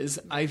fast is.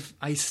 I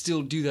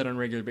still do that on a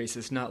regular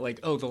basis. Not like,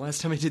 oh, the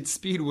last time I did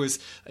speed was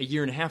a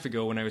year and a half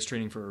ago when I was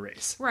training for a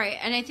race. Right.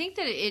 And I think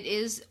that it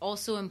is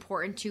also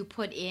important to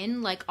put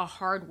in like a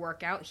hard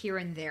workout here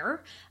and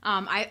there.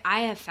 I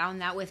have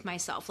found that with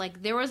myself.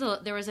 Like there was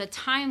a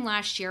time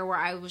last year where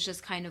I was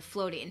just kind of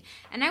floating,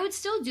 and I would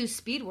still do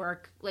speed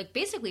work like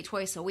basically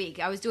twice a week.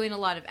 I was doing a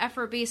lot of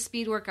effort-based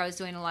speed work. I was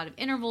doing a lot of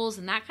intervals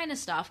and that kind of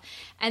stuff.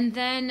 And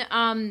then,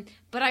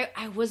 but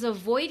I was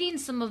avoiding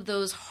some of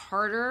those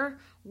harder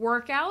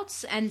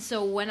workouts. And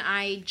so when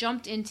I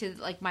jumped into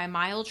like my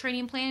mile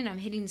training plan and I'm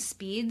hitting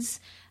speeds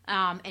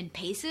and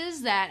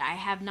paces that I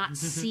have not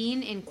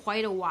seen in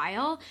quite a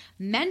while,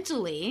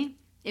 mentally,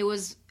 it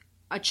was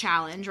a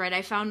challenge, right?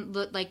 I found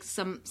like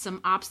some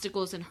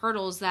obstacles and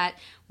hurdles that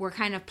were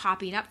kind of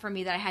popping up for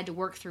me that I had to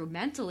work through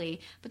mentally,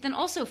 but then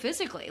also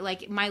physically,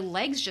 like my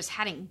legs just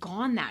hadn't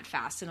gone that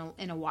fast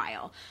in a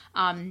while.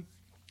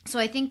 So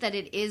I think that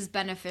it is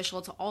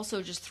beneficial to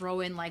also just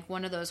throw in like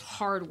one of those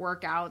hard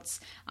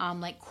workouts,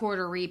 like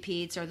quarter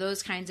repeats or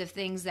those kinds of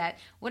things, that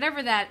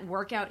whatever that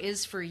workout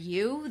is for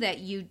you that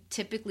you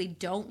typically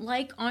don't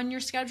like on your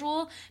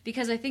schedule.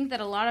 Because I think that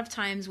a lot of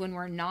times when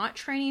we're not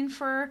training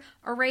for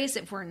a race,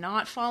 if we're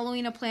not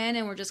following a plan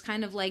and we're just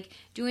kind of like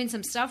doing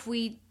some stuff,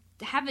 we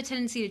have a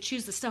tendency to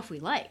choose the stuff we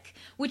like,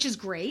 which is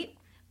great.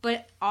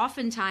 But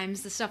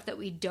oftentimes the stuff that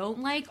we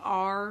don't like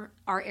are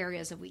our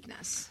areas of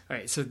weakness. All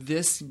right, so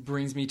this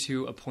brings me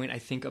to a point I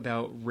think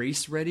about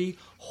race ready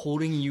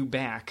holding you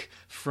back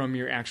from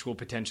your actual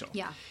potential.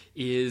 Yeah.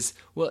 Is,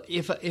 well,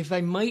 if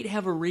I might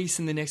have a race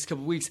in the next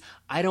couple of weeks,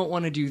 I don't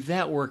want to do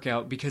that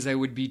workout because I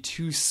would be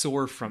too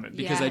sore from it,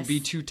 because I'd be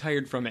too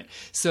tired from it.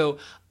 So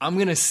I'm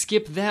going to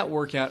skip that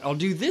workout. I'll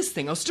do this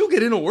thing. I'll still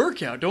get in a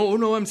workout. Oh,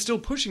 no, I'm still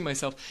pushing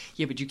myself.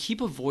 Yeah, but you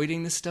keep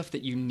avoiding the stuff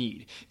that you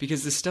need,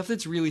 because the stuff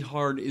that's really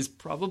hard is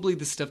probably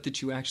the stuff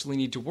that you actually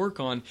need to work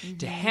on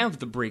to have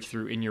the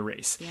breakthrough in your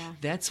race. Yeah.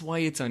 That's why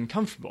it's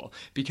uncomfortable,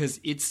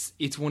 because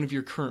it's one of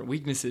your current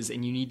weaknesses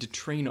and you need to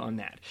train on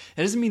that.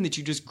 That doesn't mean that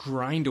you just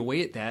grind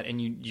away at that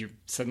and you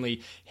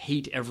suddenly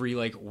hate every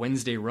like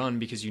Wednesday run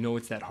because you know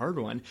it's that hard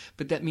one,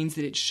 but that means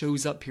that it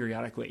shows up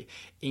periodically.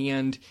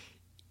 And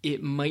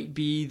it might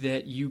be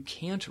that you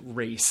can't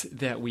race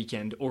that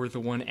weekend or the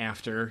one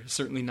after,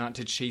 certainly not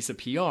to chase a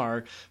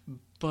PR,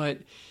 but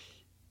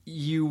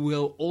you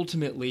will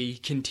ultimately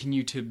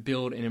continue to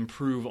build and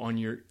improve on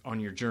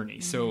your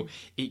journey. So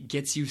it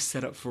gets you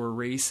set up for a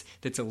race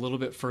that's a little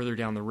bit further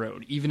down the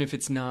road. Even if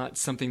it's not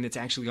something that's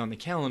actually on the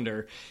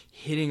calendar,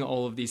 hitting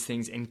all of these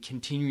things and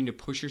continuing to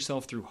push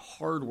yourself through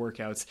hard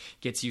workouts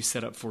gets you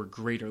set up for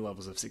greater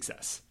levels of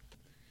success.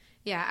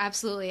 Yeah,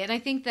 absolutely. And I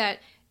think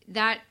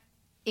that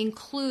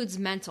includes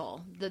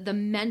the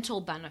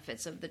mental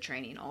benefits of the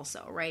training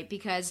also, right?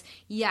 Because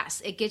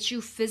yes, it gets you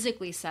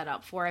physically set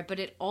up for it, but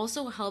it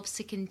also helps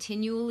to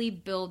continually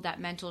build that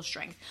mental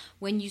strength.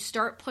 When you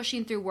start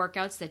pushing through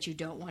workouts that you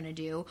don't want to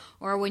do,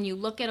 or when you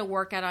look at a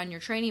workout on your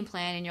training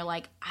plan and you're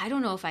like, I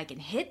don't know if I can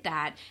hit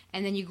that,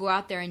 and then you go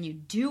out there and you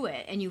do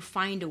it and you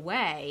find a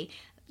way,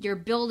 you're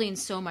building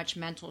so much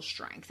mental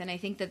strength. And I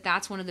think that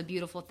that's one of the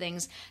beautiful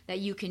things that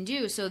you can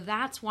do. So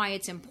that's why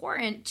it's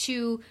important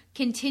to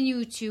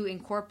continue to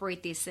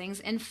incorporate these things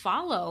and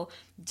follow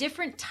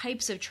different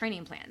types of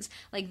training plans.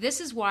 Like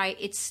this is why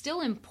it's still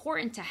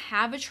important to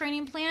have a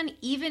training plan,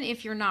 even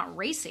if you're not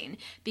racing,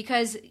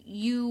 because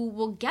you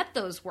will get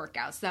those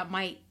workouts that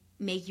might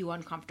make you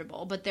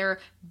uncomfortable, but they're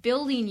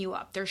building you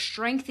up. They're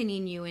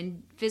strengthening you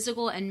in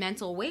physical and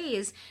mental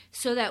ways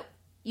so that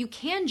you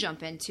can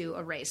jump into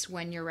a race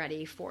when you're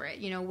ready for it.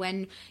 You know,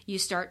 when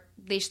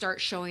they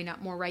start showing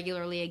up more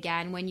regularly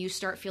again, when you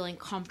start feeling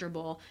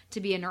comfortable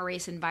to be in a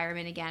race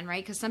environment again,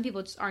 right? Because some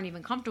people just aren't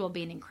even comfortable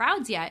being in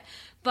crowds yet.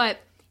 But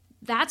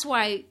that's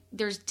why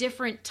there's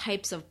different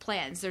types of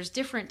plans. There's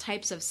different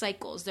types of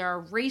cycles. There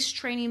are race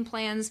training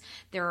plans.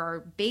 There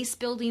are base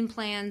building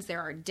plans. There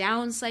are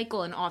down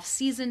cycle and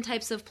off-season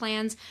types of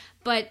plans.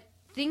 But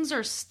things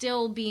are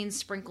still being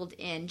sprinkled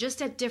in,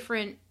 just at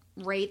different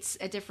rates,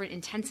 at different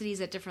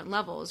intensities, at different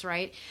levels,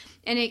 right?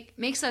 And it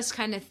makes us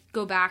kind of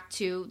go back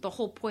to the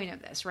whole point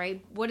of this, right?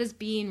 What does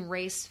being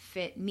race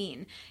fit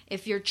mean?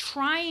 If you're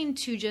trying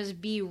to just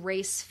be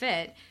race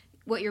fit,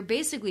 what you're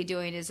basically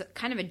doing is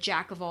kind of a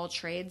jack of all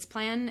trades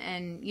plan.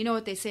 And you know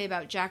what they say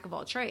about jack of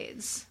all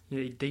trades?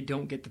 They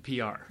don't get the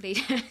PR.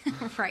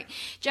 Right.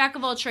 Jack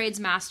of all trades,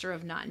 master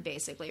of none,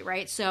 basically,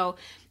 right? So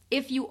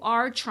if you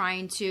are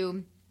trying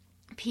to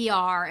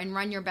PR and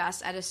run your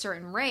best at a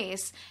certain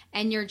race,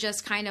 and you're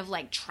just kind of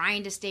like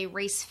trying to stay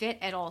race fit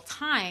at all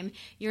time,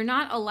 you're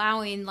not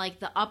allowing like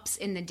the ups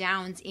and the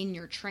downs in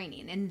your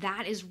training. And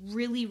that is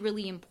really,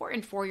 really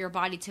important for your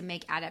body to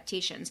make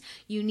adaptations.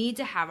 You need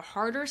to have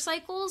harder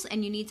cycles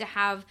and you need to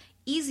have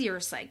easier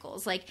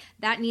cycles. Like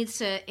that needs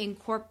to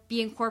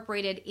be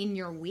incorporated in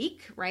your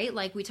week, right?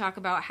 Like we talk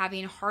about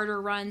having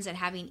harder runs and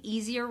having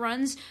easier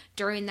runs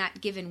during that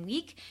given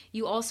week.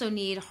 You also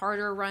need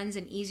harder runs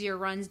and easier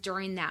runs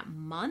during that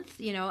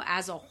month, you know,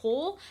 as a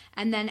whole,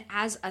 and then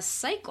as a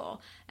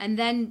cycle, and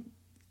then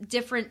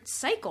different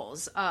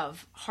cycles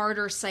of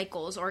harder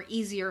cycles or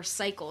easier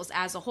cycles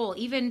as a whole.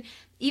 Even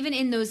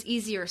in those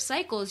easier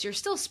cycles, you're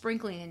still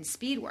sprinkling in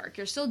speed work.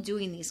 You're still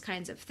doing these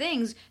kinds of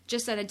things,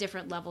 just at a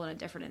different level and a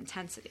different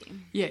intensity.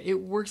 Yeah,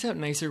 it works out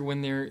nicer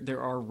when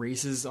there are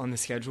races on the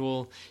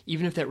schedule,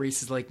 even if that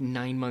race is like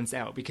 9 months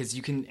out, because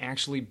you can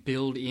actually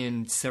build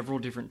in several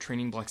different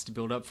training blocks to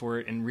build up for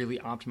it and really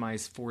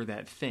optimize for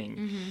that thing.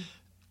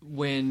 Mm-hmm.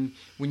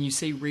 When you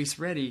say race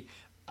ready,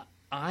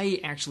 I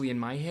actually, in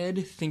my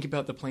head, think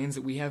about the plans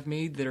that we have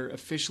made that are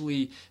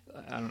officially,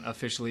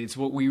 it's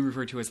what we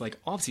refer to as like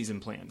off-season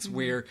plans, mm-hmm.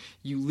 where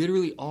you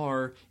literally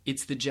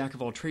it's the jack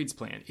of all trades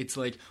plan. It's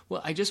like,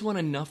 well, I just want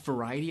enough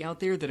variety out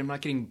there that I'm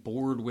not getting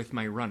bored with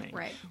my running.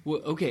 Right.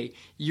 Well, okay,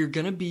 you're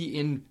going to be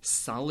in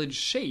solid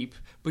shape,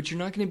 but you're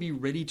not going to be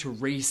ready to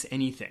race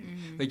anything.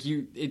 Mm-hmm. Like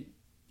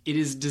it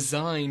is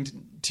designed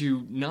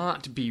to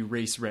not be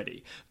race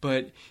ready,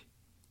 but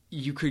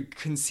you could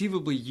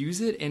conceivably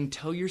use it and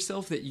tell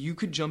yourself that you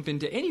could jump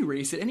into any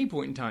race at any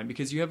point in time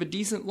because you have a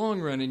decent long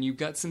run and you've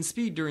got some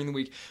speed during the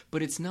week,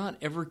 but it's not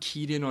ever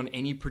keyed in on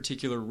any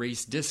particular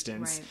race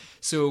distance. Right.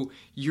 So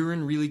you're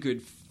in really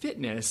good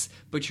fitness,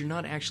 but you're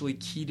not actually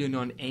keyed in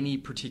on any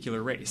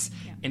particular race.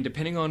 Yeah. And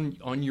depending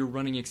on your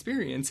running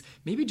experience,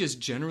 maybe just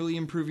generally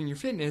improving your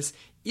fitness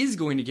is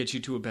going to get you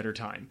to a better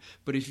time.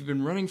 But if you've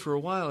been running for a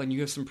while and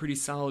you have some pretty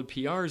solid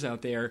PRs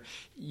out there,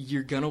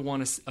 you're going to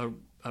want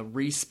a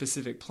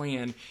race-specific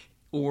plan,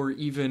 or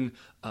even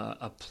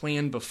a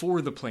plan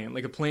before the plan,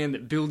 like a plan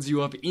that builds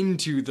you up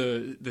into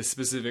the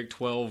specific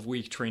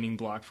 12-week training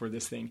block for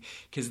this thing,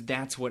 because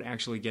that's what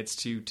actually gets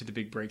to the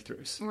big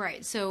breakthroughs.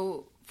 Right.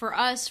 So for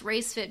us,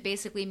 race fit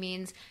basically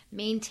means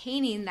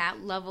maintaining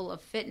that level of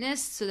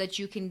fitness so that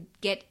you can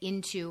get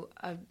into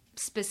a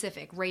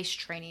specific race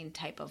training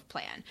type of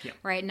plan, yeah.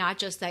 right? Not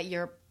just that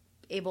you're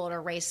able to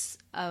race,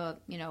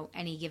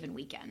 any given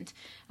weekend.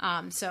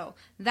 So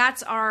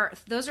those are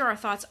our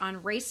thoughts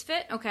on race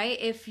fit. Okay.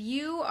 If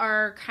you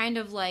are kind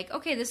of like,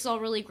 okay, this is all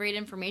really great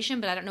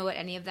information, but I don't know what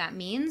any of that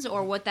means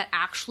or what that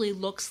actually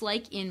looks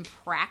like in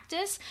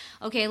practice.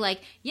 Okay.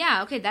 Like,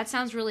 yeah, okay, that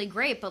sounds really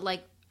great, but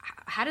like,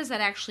 how does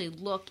that actually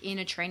look in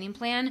a training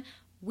plan?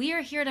 We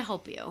are here to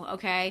help you.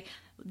 Okay.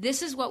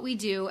 This is what we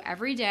do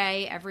every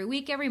day, every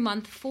week, every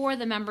month for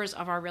the members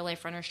of our Real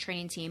Life Runners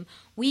training team.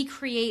 We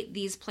create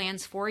these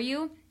plans for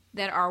you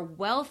that are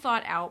well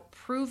thought out,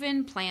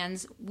 proven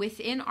plans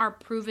within our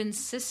proven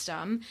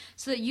system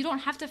so that you don't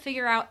have to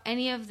figure out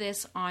any of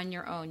this on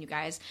your own, you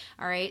guys.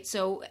 All right.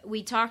 So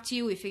we talk to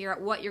you, we figure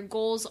out what your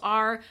goals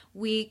are.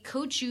 We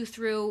coach you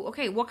through,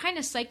 okay, what kind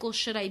of cycle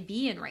should I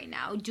be in right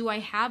now? Do I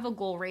have a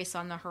goal race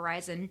on the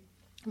horizon?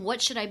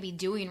 What should I be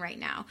doing right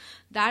now?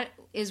 That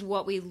is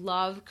what we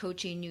love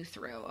coaching you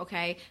through,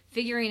 okay?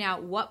 Figuring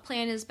out what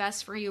plan is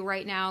best for you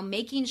right now,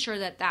 making sure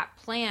that that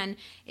plan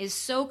is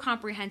so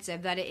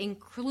comprehensive that it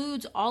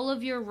includes all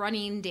of your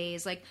running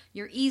days, like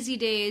your easy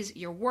days,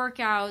 your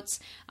workouts,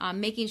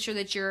 making sure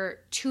that you're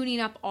tuning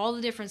up all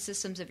the different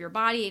systems of your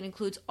body. It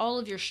includes all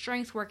of your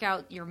strength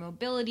workout, your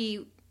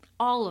mobility,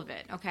 all of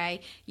it,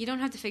 okay? You don't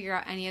have to figure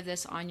out any of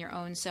this on your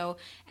own. So,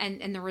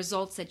 and the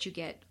results that you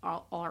get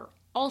are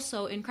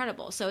also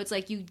incredible. So it's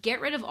like you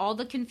get rid of all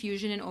the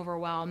confusion and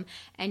overwhelm,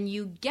 and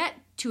you get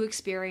to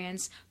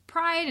experience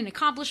pride and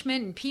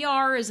accomplishment and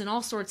PRs and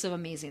all sorts of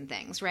amazing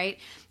things, right?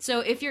 So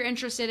if you're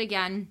interested,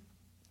 again,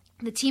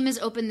 the team is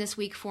open this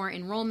week for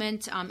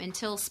enrollment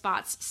until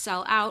spots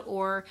sell out,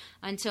 or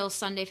until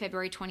Sunday,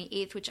 February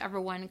 28th, whichever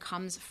one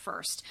comes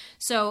first.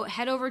 So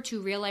head over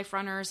to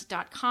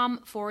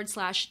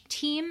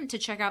realliferunners.com/team to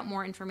check out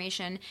more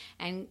information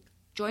and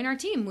join our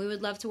team. We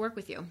would love to work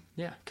with you.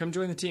 Yeah, come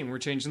join the team. We're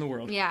changing the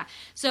world. Yeah.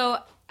 So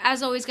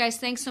as always, guys,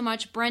 thanks so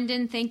much.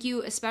 Brendan, thank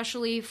you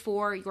especially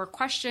for your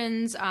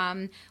questions.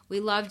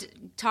 We loved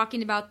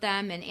talking about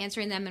them and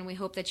answering them, and we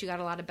hope that you got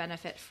a lot of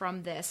benefit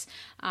from this.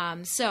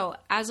 So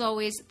as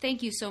always,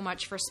 thank you so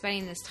much for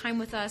spending this time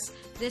with us.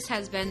 This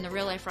has been the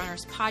Real Life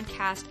Runners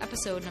podcast,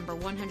 episode number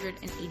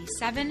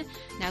 187.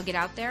 Now get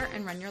out there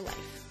and run your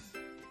life.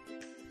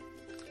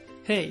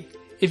 Hey,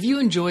 if you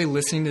enjoy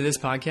listening to this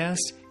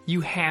podcast,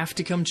 you have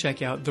to come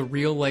check out the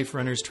Real Life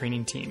Runners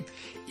training team.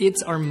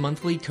 It's our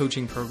monthly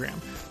coaching program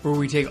where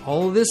we take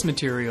all of this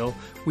material,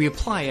 we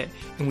apply it,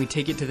 and we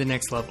take it to the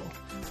next level.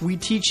 We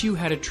teach you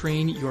how to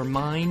train your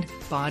mind,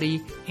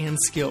 body, and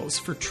skills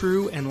for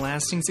true and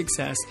lasting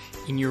success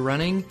in your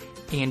running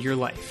and your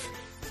life.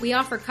 We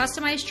offer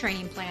customized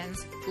training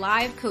plans,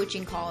 live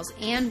coaching calls,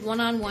 and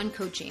one-on-one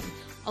coaching,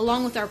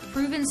 along with our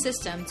proven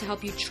system to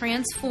help you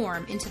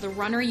transform into the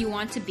runner you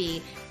want to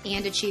be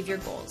and achieve your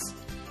goals.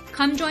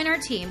 Come join our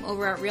team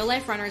over at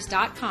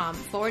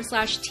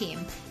realliferunners.com/team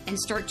and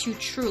start to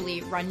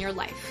truly run your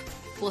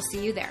life. We'll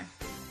see you there.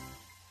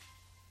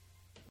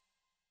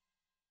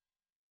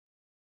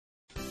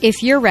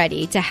 If you're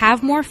ready to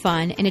have more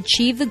fun and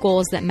achieve the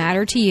goals that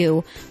matter to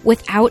you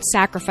without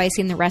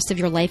sacrificing the rest of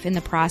your life in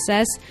the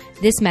process,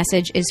 this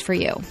message is for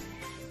you.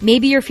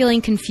 Maybe you're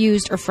feeling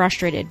confused or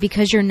frustrated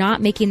because you're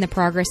not making the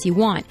progress you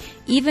want,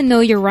 even though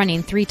you're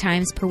running 3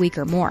 times per week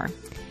or more.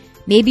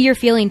 Maybe you're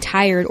feeling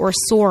tired or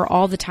sore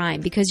all the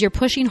time because you're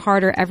pushing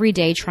harder every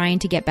day trying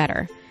to get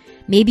better.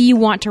 Maybe you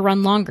want to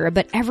run longer,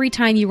 but every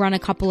time you run a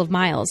couple of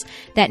miles,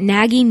 that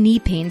nagging knee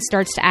pain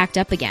starts to act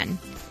up again.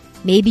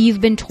 Maybe you've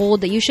been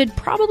told that you should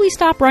probably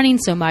stop running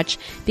so much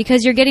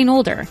because you're getting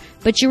older,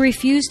 but you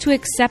refuse to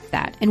accept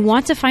that and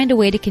want to find a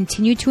way to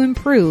continue to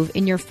improve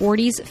in your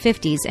 40s,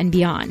 50s, and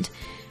beyond.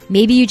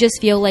 Maybe you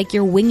just feel like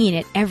you're winging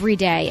it every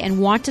day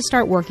and want to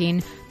start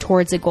working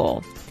towards a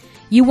goal.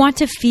 You want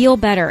to feel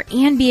better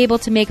and be able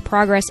to make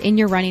progress in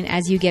your running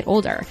as you get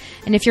older.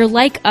 And if you're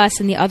like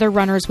us and the other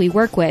runners we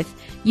work with,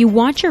 you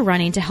want your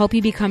running to help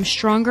you become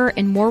stronger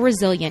and more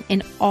resilient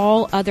in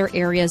all other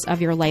areas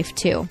of your life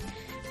too.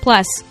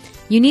 Plus,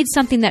 you need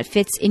something that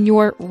fits in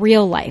your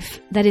real life,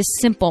 that is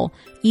simple,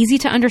 easy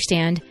to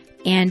understand,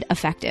 and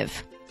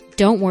effective.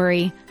 Don't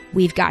worry,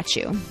 we've got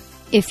you.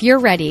 If you're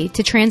ready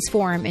to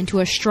transform into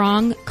a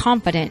strong,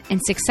 confident,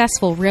 and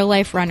successful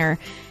real-life runner,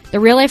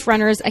 the Real Life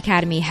Runners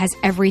Academy has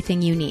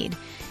everything you need.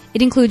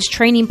 It includes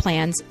training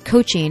plans,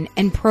 coaching,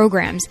 and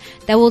programs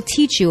that will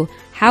teach you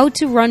how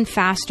to run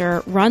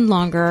faster, run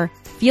longer,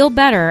 feel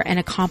better, and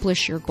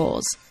accomplish your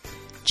goals.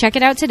 Check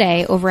it out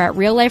today over at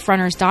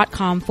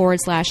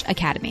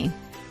realliferunners.com/academy.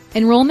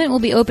 Enrollment will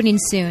be opening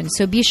soon,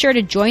 so be sure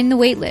to join the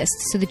waitlist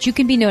so that you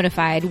can be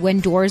notified when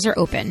doors are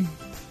open.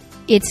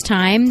 It's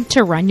time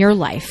to run your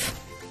life.